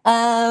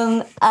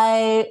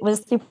 I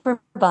was super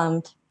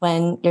bummed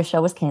when your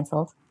show was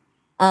canceled.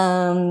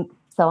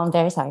 So I'm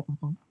very sorry about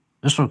that.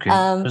 It's okay.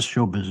 It's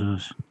show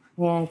business.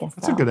 Yeah, I guess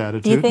That's a good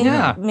attitude. Do you think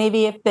Yeah.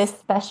 maybe if this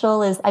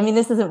special is, I mean,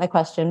 this isn't my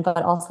question,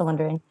 but also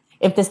wondering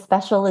if this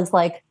special is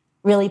like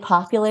really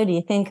popular, do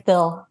you think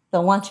they'll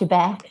want you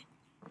back?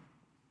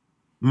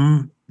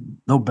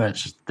 No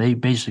bets. They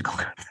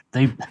basically,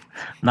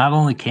 not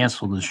only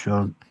canceled the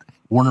show,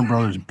 Warner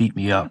Brothers beat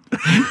me up.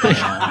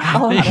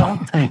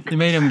 They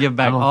made him give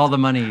back all the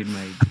money he'd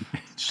made.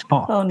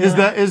 So,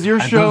 Is your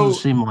that show?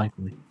 doesn't seem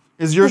likely.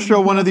 Is your show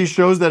one of these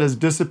shows that has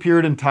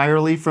disappeared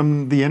entirely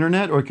from the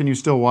internet, or can you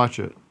still watch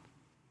it?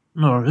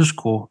 No, it's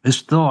cool. It's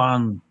still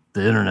on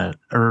the internet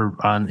or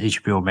on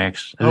HBO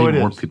Max. I think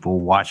more people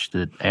watched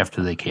it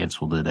after they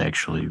canceled it,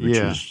 actually,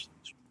 which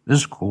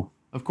is cool.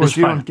 Of course, It's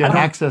you fine. don't get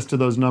access to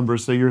those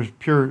numbers, so you're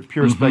pure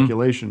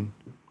speculation.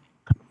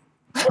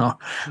 No,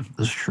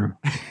 that's true.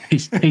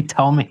 They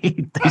tell me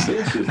they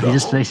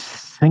just say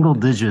single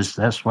digits.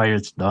 That's why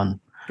it's done.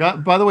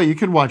 By the way, you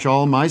could watch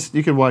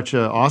You could watch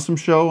Awesome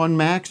Show on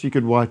Max. You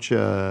could watch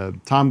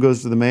Tom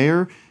Goes to the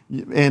Mayor.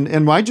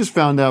 And I just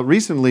found out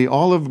recently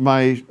all of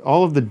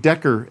the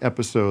Decker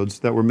episodes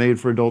that were made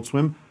for Adult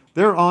Swim,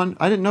 they're on.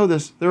 I didn't know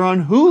this. They're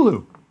on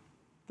Hulu.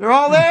 They're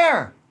all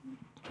there.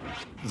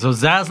 So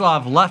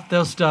Zaslav left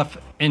those stuff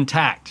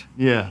intact.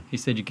 Yeah. He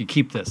said you could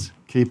keep this.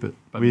 Keep it.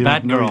 But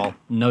Batgirl,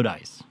 no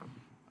dice.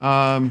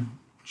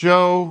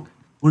 Joe,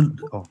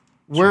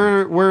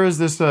 where is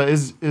this?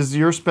 Is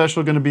your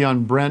special going to be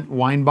on Brent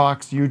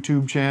Weinbach's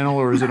YouTube channel,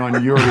 or is it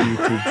on your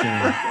YouTube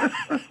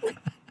channel?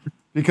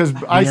 Because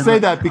I say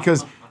that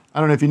because, I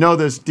don't know if you know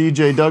this,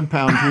 DJ Doug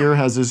Pound here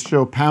has his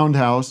show Pound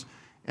House,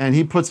 and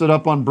he puts it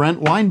up on Brent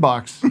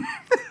Weinbach's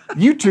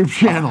YouTube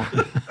channel.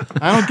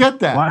 I don't get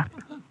that.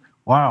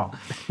 Wow.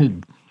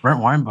 Brent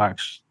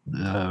Weinbach's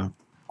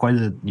quite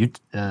a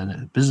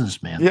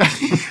businessman. Yeah.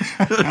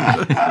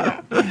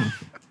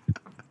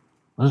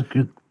 That's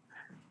good.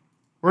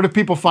 Where do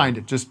people find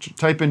it? Just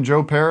type in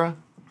Joe Pera?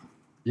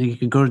 You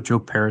can go to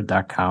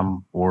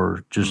joepera.com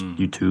or just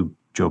YouTube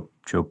Joe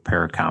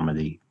Pera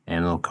Comedy,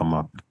 and it'll come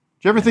up. Did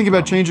you ever think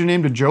about changing your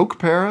name to Joke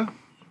Pera?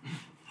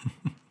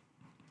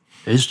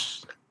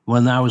 It's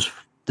when I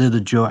did a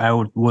joke. I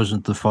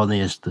wasn't the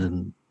funniest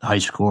in high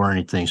school or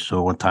anything.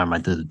 So one time I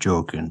did a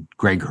joke, and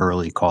Greg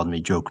Hurley called me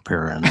Joke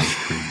Pera, and that was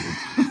pretty good.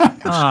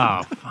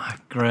 Oh,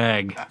 fuck,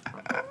 Greg.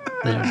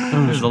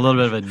 There's a little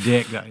bit of a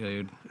dick, that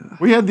dude.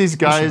 We had these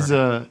guys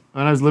when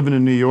I was living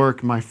in New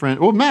York. My friend,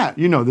 Matt,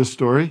 you know this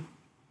story.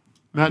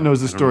 Matt knows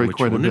the story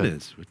quite a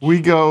bit.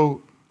 We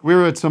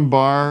were at some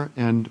bar,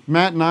 and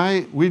Matt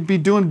and we'd be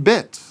doing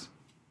bits.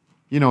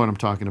 You know what I'm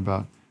talking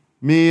about.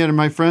 Me and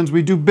my friends,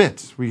 we do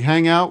bits. We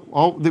hang out.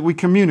 We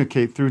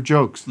communicate through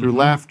jokes, through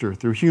laughter,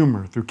 through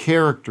humor, through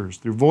characters,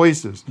 through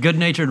voices.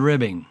 Good-natured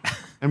ribbing.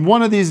 And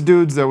one of these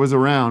dudes that was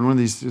around, one of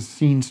these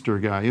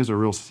scenester guy, he was a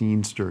real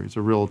scenester. He's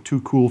a real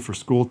too cool for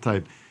school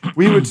type.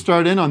 We would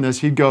start in on this.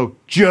 He'd go,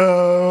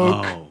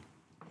 joke.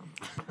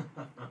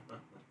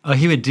 Oh,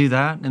 he would do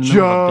that in the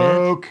middle of a bit?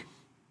 Joke.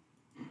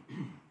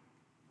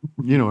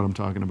 You know what I'm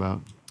talking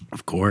about.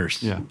 Of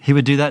course. Yeah. He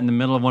would do that in the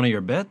middle of one of your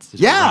bits?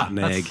 Yeah. Rotten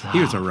egg. He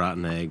was a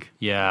rotten egg.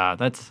 Yeah,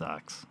 that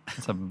sucks.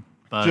 That's a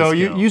buzzkill. Joe,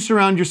 you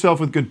surround yourself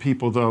with good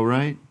people, though,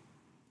 right?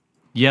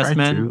 Yes,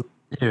 men?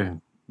 Yeah.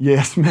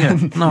 Yes,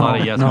 men. A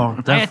lot of yes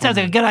men. Hey, it sounds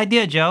like a good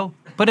idea, Joe.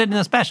 Put it in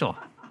a special.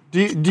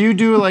 Do you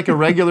do like a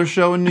regular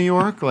show in New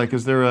York? Like,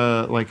 is there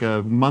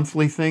a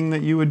monthly thing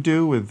that you would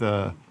do with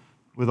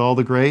all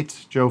the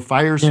greats? Joe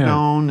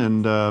Firestone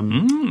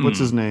and what's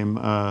his name?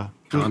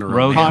 Connor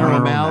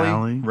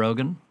O'Malley.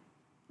 Rogan.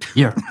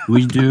 Yeah,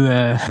 we do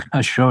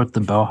a show at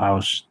the Bell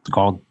House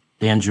called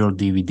Dan Joe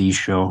DVD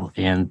Show,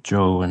 and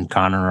Joe and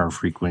Connor are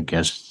frequent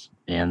guests.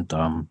 And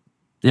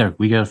yeah,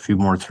 we got a few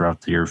more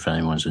throughout the year if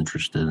anyone's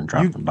interested in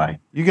dropping by.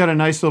 You got a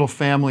nice little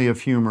family of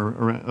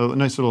humor, a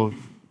nice little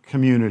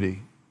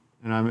community,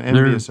 and I'm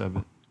envious of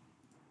it.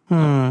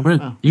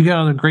 You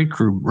got a great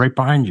crew right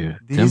behind you.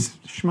 These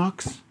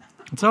schmucks.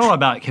 It's all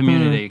about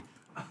community.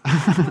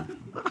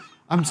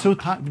 I'm so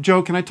tired.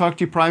 Joe, can I talk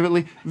to you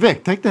privately?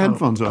 Vic, take the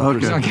headphones off.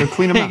 Okay.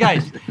 Clean them Hey, out.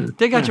 guys,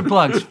 take out your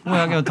plugs. We're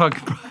not going to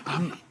talk.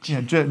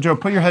 Yeah, Joe,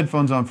 put your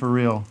headphones on for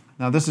real.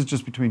 Now, this is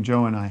just between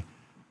Joe and I.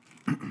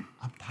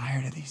 I'm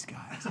tired of these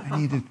guys. I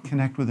need to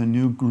connect with a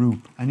new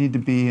group. I need to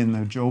be in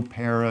the Joe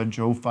Pera,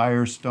 Joe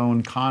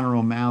Firestone, Connor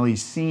O'Malley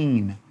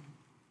scene.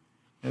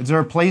 Is there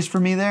a place for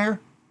me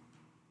there?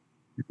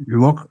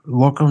 You're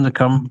welcome to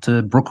come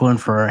to Brooklyn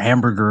for a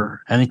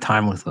hamburger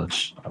anytime with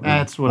us.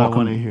 That's what I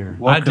want to hear.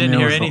 I didn't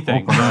hear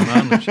anything.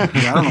 I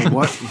don't know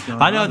what is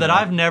going on. I know that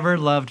I've never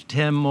loved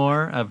Tim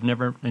more. I've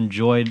never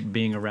enjoyed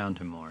being around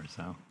him more.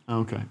 So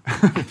Okay.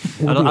 I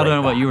don't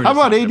know what you were. How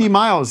about A.D.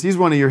 Miles? He's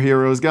one of your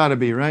heroes. Got to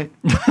be, right?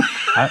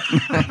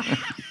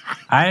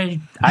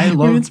 I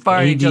love We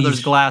inspire each AD's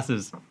other's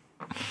glasses.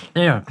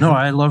 Yeah, no,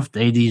 I loved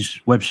AD's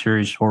web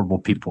series Horrible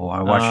People.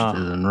 I watched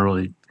it and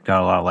really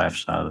got a lot of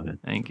laughs out of it.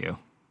 Thank you.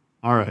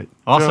 All right.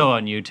 Also Joe,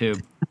 on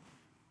YouTube.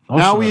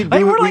 now we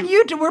Hey, we're like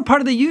YouTube. We're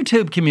part of the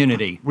YouTube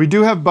community. We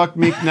do have Buck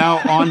Meek now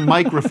on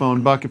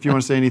microphone. Buck, if you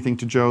want to say anything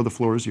to Joe, the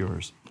floor is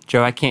yours.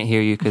 Joe, I can't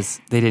hear you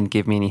because they didn't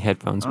give me any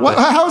headphones. What?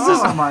 How's this?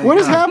 What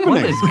is happening?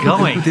 What is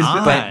going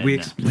on? But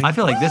I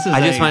feel like this is. I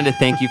just wanted to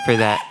thank you for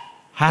that,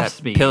 Half that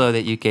speed. pillow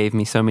that you gave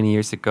me so many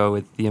years ago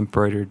with your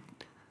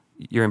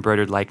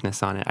embroidered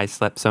likeness on it. I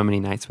slept so many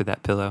nights with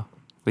that pillow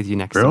with you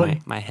next Really?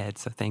 to my head.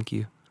 So thank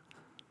you.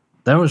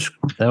 That's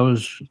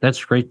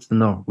great to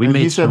know. And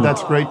he said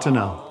that's great to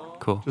know.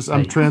 Cool. Just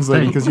I'm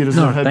translating because he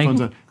doesn't have thank headphones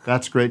you. on.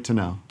 That's great to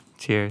know.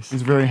 Cheers.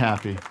 He's very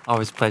happy.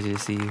 Always a pleasure to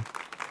see you.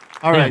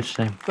 All right.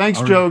 same. Thanks,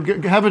 All Joe.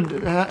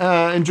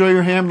 Enjoy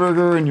your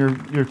hamburger and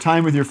your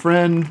time with your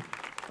friend.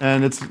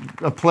 And it's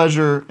a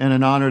pleasure and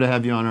an honor to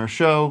have you on our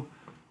show.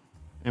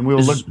 And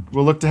we'll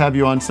look to have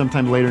you on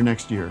sometime later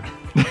next year.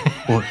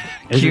 Well,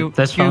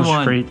 that sounds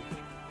Q1. great.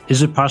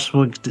 Is it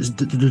possible to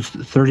do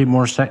 30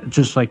 more seconds,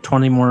 just like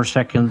 20 more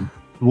second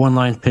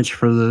one-line pitch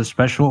for the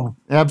special?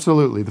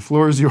 Absolutely. The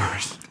floor is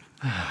yours.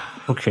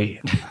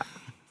 Okay.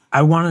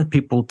 I wanted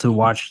people to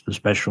watch the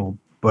special,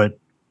 but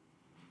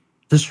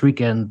this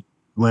weekend,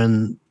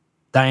 when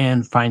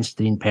Dianne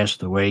Feinstein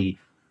passed away,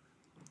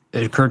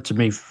 it occurred to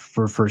me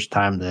for the first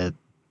time that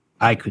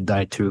I could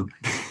die too.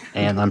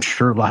 And I'm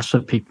sure lots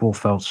of people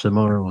felt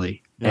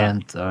similarly. Yeah.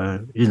 And,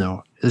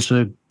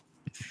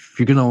 if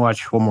you're going to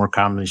watch one more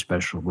comedy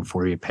special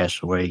before you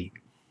pass away,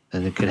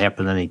 and it could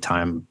happen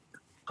anytime,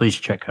 please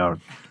check out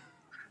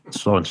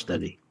Slow and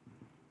Steady.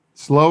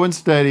 Slow and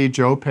Steady,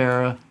 Joe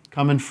Pera,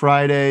 coming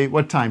Friday.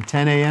 What time?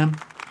 10 a.m.?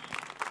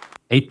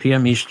 8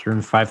 p.m.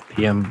 Eastern, 5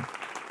 p.m.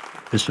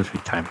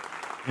 Pacific time.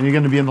 And you're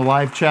going to be in the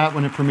live chat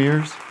when it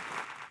premieres?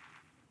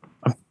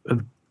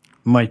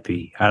 Might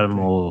be. I'm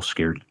a little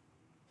scared.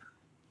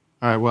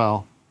 All right,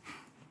 well.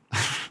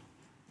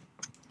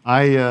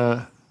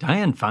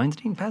 Dianne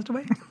Feinstein passed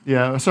away?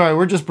 Yeah, sorry,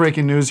 we're just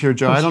breaking news here,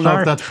 Joe. I don't know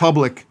if that's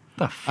public.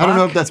 I don't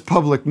know if that's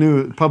public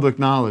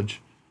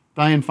knowledge.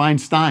 Dianne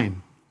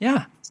Feinstein.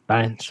 Yeah.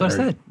 That's what I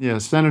said. Yeah,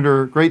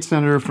 great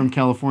senator from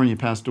California,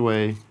 passed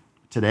away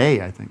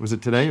today, I think. Was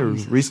it today or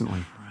recently?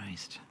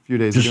 Christ. A few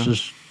days ago.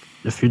 Just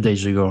a few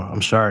days ago.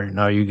 I'm sorry.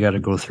 Now you got to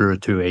go through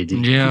it too, AD.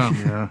 Yeah.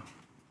 Yeah.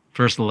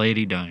 First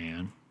Lady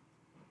Diane.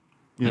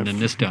 Yeah. And then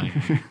this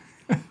Diane.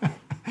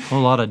 A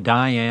whole lot of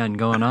Diane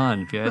going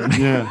on. If you had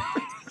Yeah.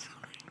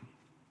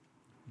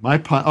 My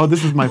pun. Oh,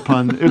 this is my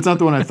pun. It's not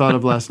the one I thought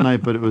of last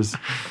night, but it was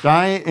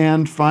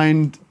Dianne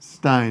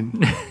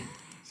Feinstein.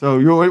 So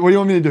what do you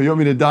want me to do? You want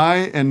me to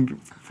die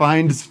and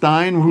find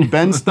Stein? Who,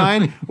 Ben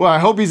Stein? Well, I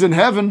hope he's in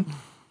heaven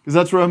because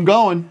that's where I'm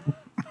going.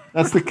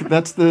 That's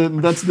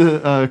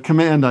the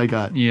command I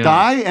got. Yeah.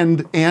 Die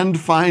and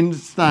find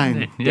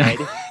Stein. Yeah.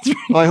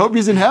 Well, I hope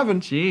he's in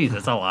heaven. Jeez,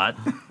 that's a lot.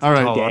 All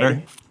right. Tall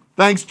order.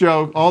 Thanks,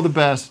 Joe. All the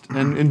best.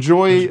 And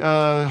enjoy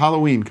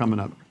Halloween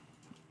coming up.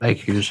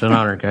 Thank you. It's an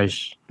honor,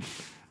 guys.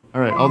 All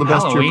right. All the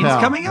best to your Halloween's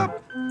pal. coming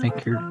up.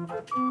 Thank you.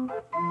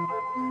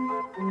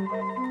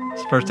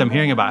 It's the first time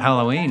hearing about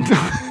Halloween.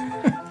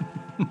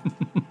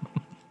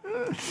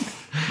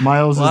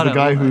 Miles is the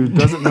guy who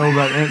doesn't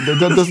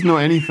know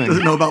anything.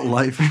 Doesn't know about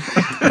life.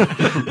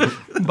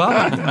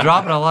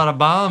 Dropping a lot of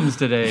bombs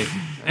today.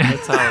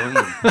 It's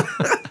Halloween.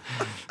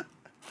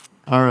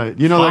 All right.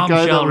 You know that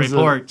guy that Bombshell was,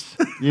 reports.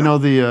 you know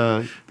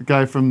the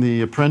guy from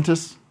The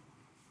Apprentice?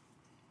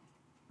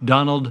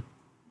 Donald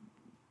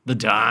the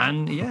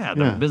Don? Yeah,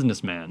 the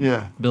businessman.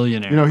 Yeah.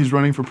 Billionaire. You know he's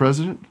running for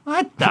president?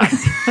 What?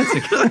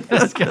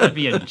 That's got to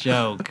be a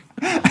joke.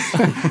 Do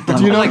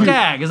you know It's a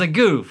gag. It's a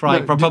goof for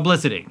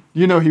publicity.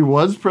 You know he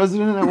was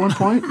president at one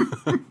point?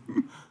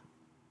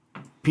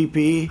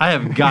 PP. I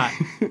have got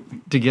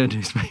to get a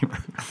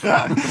newspaper.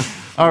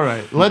 All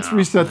right, let's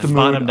reset the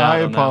bottomed mood. out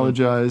I on that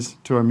apologize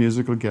to our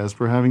musical guest.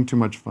 We're having too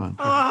much fun.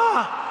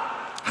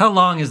 How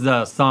long is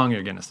the song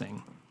you're going to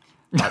sing?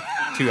 About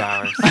 2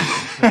 hours.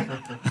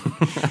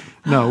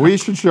 No, we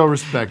should show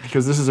respect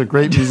because this is a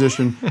great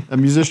musician, a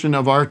musician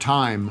of our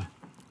time.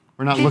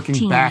 We're not 15,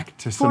 looking back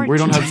to some. 14, We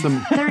don't have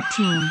some.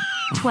 13,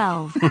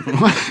 12.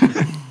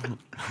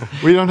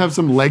 We don't have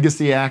some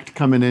legacy act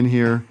coming in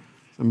here.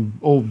 Some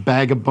old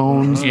bag of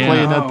bones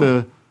playing at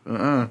the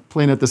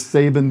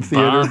Saban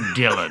Theater. Bob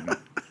Dylan.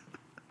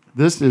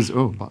 This is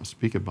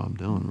speak of Bob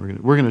Dylan.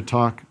 We're gonna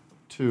talk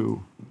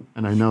to,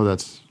 and I know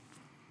that's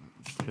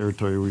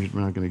territory we're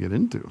not gonna get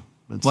into,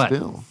 but What?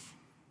 still,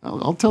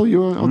 I'll tell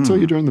you. I'll tell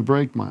you during the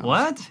break, Miles.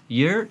 What?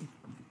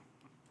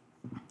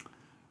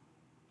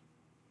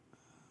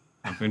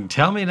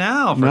 Tell me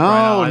now. For crying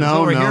out loud. That's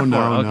what we're here for.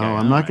 Okay, no.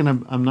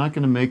 I'm not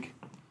gonna make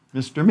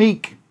Mr.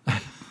 Meek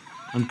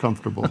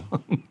uncomfortable.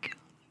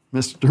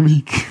 Mr.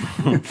 Meek.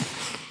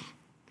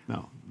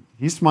 No,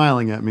 he's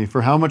smiling at me.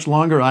 For how much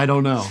longer? I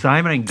don't know.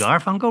 Simon and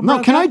Garfunkel.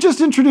 No, can I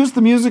just introduce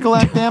the musical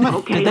act? Damn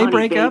it! Did they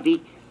break up?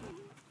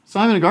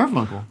 Simon and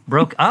Garfunkel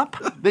broke up.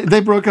 They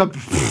broke up.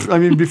 I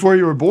mean, before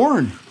you were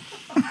born.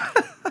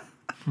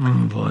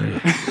 Oh boy.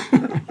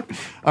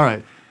 All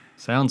right.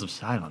 Sounds of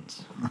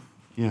silence.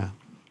 Yeah,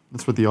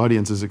 that's what the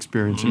audience is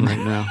experiencing right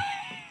now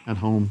at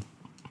home.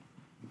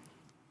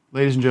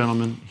 Ladies and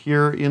gentlemen,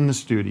 here in the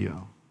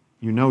studio,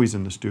 you know he's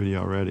in the studio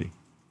already.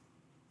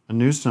 A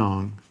new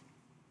song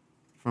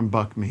from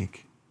Buck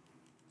Meek.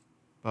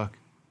 Buck,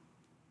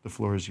 the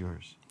floor is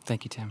yours.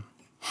 Thank you, Tim.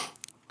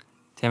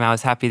 Tim, I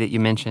was happy that you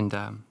mentioned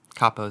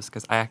capos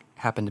because I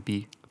happen to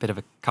be a bit of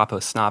a capo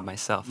snob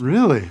myself.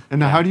 Really? And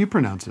now how do you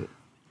pronounce it?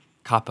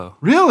 Capo.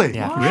 Really?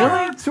 Yeah.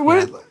 Really? So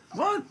what?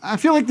 I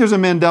feel like there's a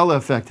Mandela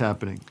effect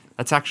happening.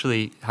 That's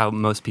actually how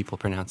most people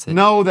pronounce it.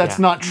 No, that's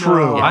not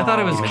true. I thought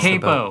it was You missed the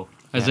capo, boat.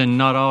 as in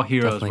not all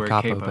heroes Definitely wear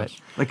capo, capos. but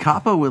Like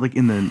capo, like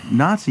in the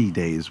Nazi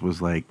days,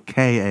 was like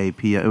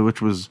KAP,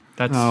 which was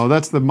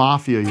that's the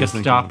mafia. You're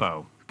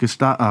Gestapo.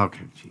 Gestapo. Oh,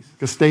 okay, Jesus.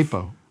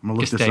 Gestapo. I'm gonna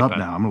look this Gestapo. up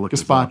now. I'm gonna look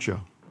this up. Gazpacho.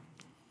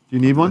 Do you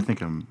need one? I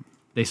think I'm.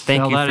 They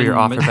Thank sell you that for your in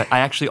offer, but I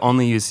actually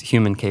only use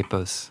human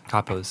capos.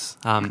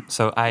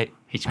 So I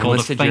It's called a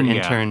enlisted your finger.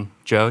 intern,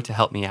 Joe, to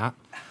help me out.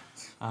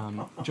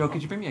 Joe,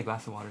 could you bring me a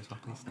glass of water as well,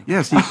 please? Thank you.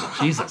 Yeah, see,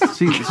 Jesus.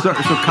 see, so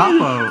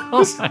capo.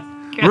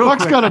 Real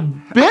Buck's got a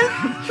bit?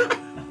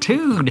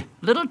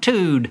 Little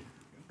tood.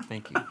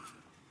 Thank you.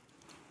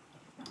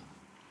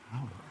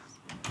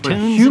 But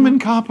human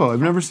capo.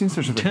 I've never seen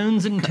such a thing.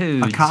 Tunes and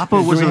tudes. A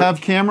capo Do was we a, have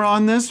camera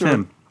on this? Or?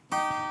 Tim.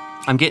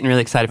 I'm getting really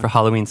excited for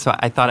Halloween, so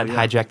I thought I'd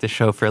hijack the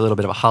show for a little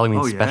bit of a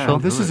Halloween special. Oh,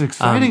 this is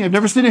exciting. I've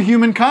never seen a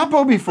human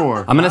capo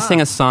before. I'm going to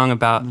sing a song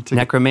about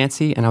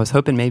necromancy, and I was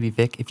hoping maybe,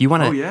 Vic, if you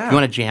want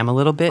to jam a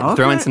little bit,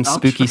 throw in some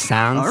spooky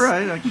sounds. All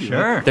right, I can do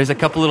that. There's a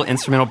couple little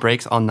instrumental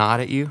breaks. I'll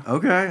nod at you.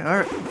 Okay, all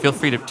right. Feel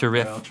free to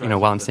riff,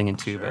 while I'm singing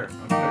too. But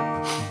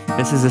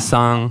this is a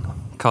song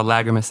called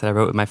Lagrimus that I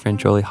wrote with my friend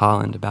Jolie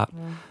Holland about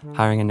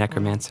hiring a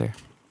necromancer.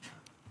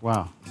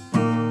 Wow.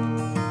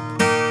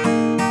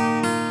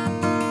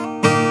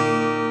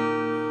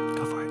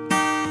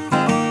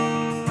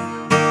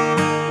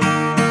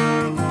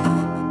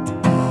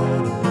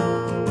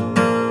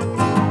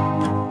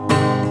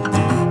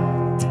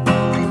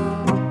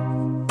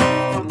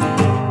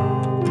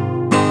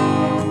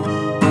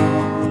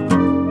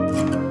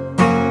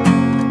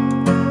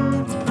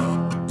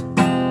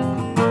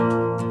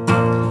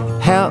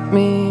 Help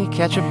me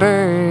catch a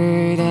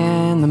bird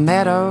in the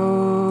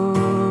meadow.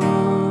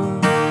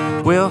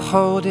 We'll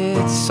hold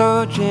it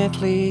so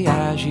gently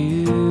as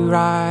you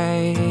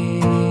write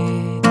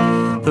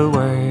the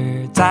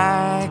words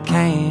I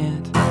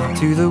can't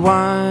to the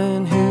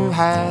one who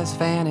has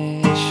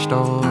vanished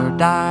or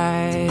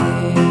died.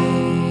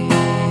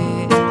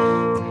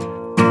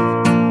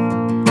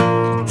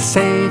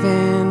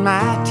 Saving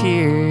my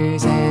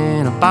tears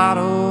in a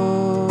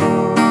bottle,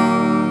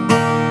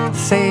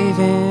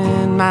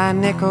 saving my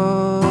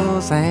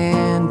nickels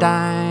and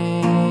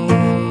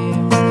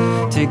dimes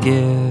to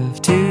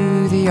give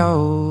to the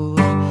old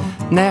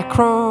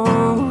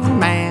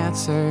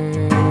necromancer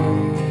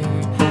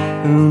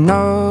who who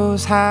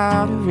knows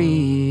how to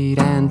read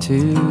and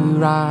to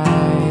write.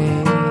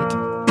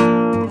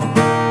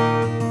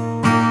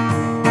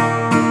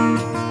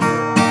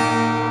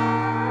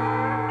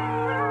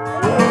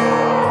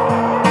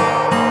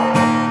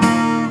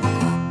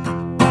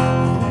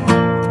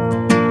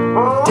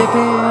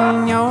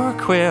 Dipping your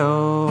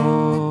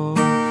quill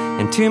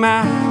into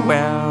my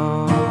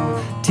well,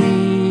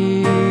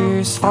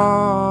 tears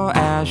fall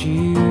as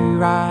you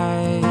write.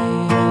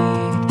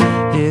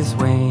 His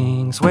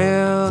wings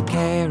will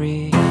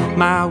carry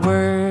my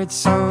words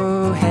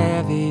so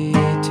heavy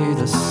to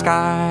the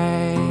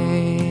sky.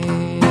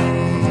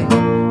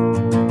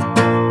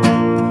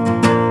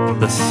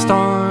 The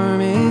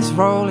storm is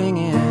rolling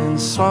in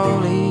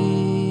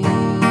slowly.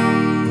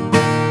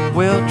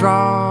 We'll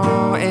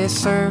draw a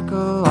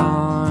circle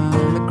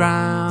on the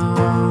ground.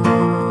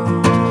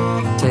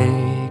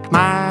 Take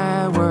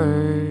my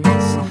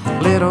words,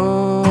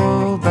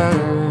 little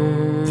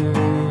bird,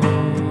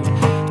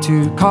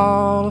 to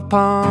call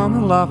upon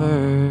the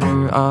lover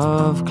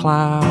of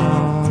clouds.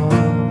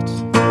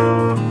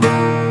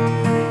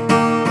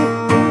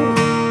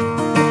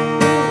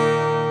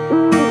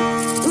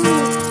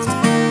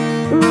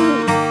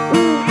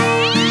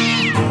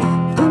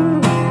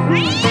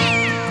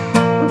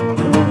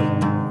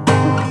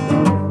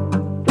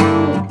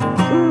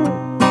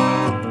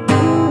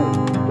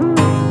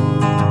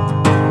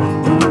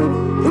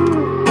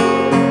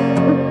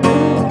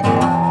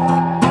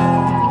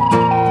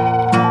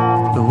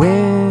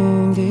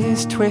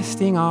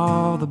 Twisting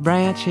all the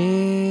branches,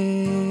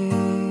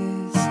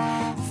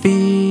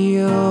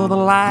 feel the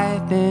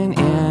lightning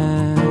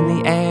in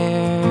the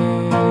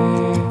air.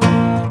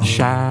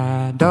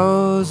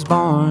 Shadows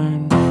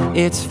born,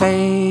 its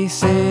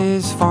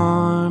faces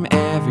form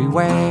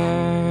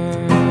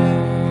everywhere.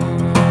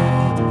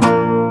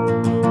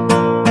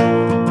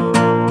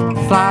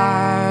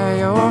 Fly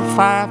your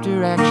 5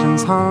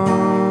 directions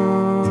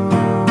home.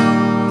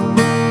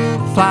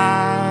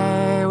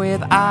 Fly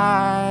with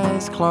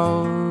eyes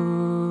closed.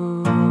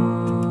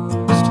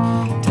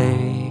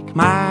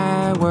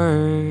 My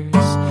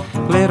words,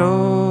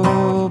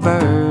 little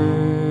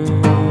bird,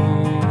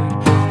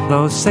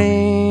 though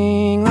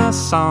sing a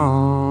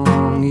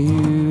song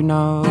you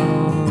know.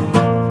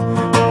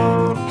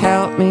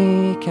 Help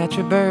me catch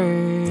a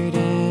bird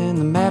in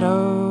the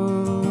meadow.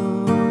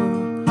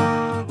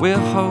 We'll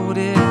hold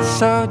it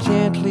so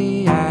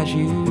gently as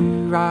you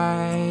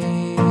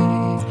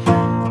write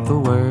the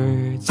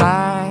words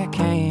I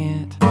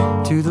can't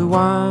to the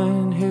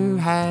one who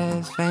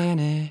has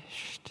vanished.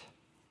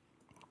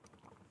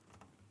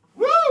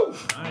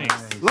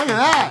 Look at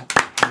that.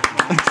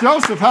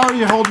 Joseph, how are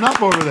you holding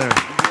up over there?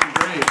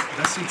 Great.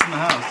 Best seats in the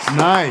house.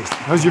 Nice.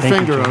 How's your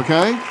Thank you, finger, Jim.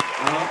 okay?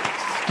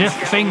 Stiff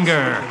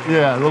finger.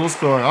 Yeah, a little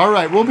sore. All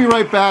right, we'll be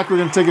right back. We're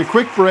going to take a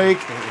quick break.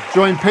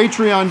 Join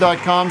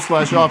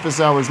patreon.com/office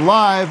hours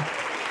live.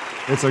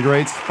 It's a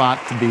great spot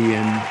to be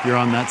in if you're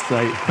on that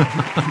site.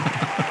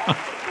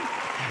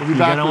 We'll be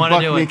back with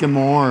Buck, Meek, and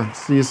more.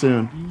 See you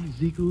soon.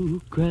 But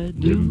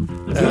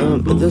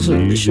this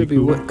should be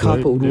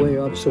capoed way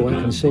up so I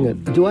can sing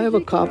it. Do I have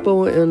a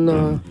capo in...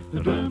 A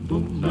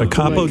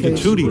capo de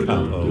tutti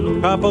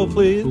capo. Capo,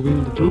 please.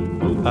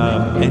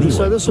 Anyway.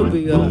 So this will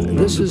be...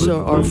 this is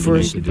our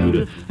first...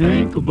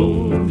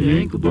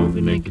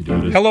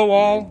 Hello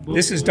all,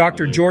 this is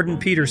Dr. Jordan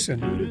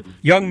Peterson.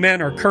 Young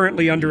men are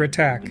currently under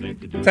attack.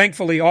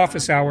 Thankfully,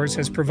 Office Hours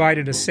has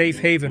provided a safe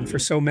haven for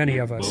so many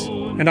of us.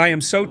 And I am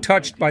so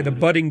touched by the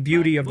budding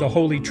beauty of the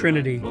Holy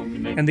Trinity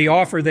and the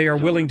offer they are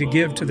willing to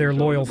give to their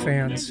loyal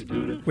fans.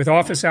 With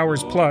Office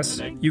Hours Plus,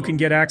 you can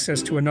get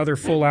access to another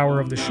full hour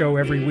of the show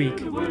every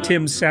week,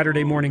 Tim's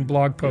Saturday morning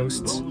blog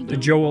posts, the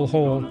Joel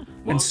Hole,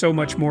 and so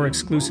much more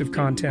exclusive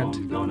content.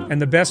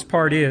 And the best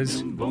part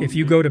is, if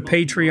you go to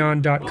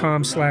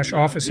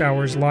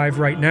patreon.com/officehours live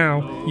right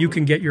now, you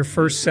can get your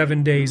first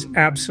 7 days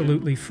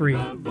absolutely free.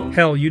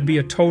 Hell, you'd be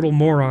a total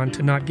moron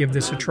to not give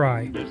this a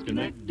try.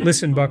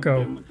 Listen,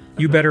 bucko,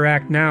 you better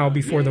act now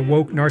before the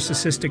woke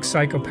narcissistic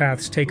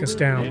psychopaths take us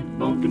down.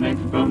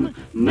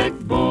 Neck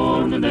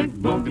bone, the neck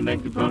bone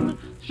connected from the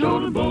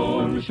shoulder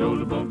bone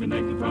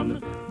connected from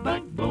the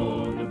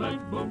backbone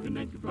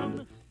connected from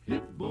the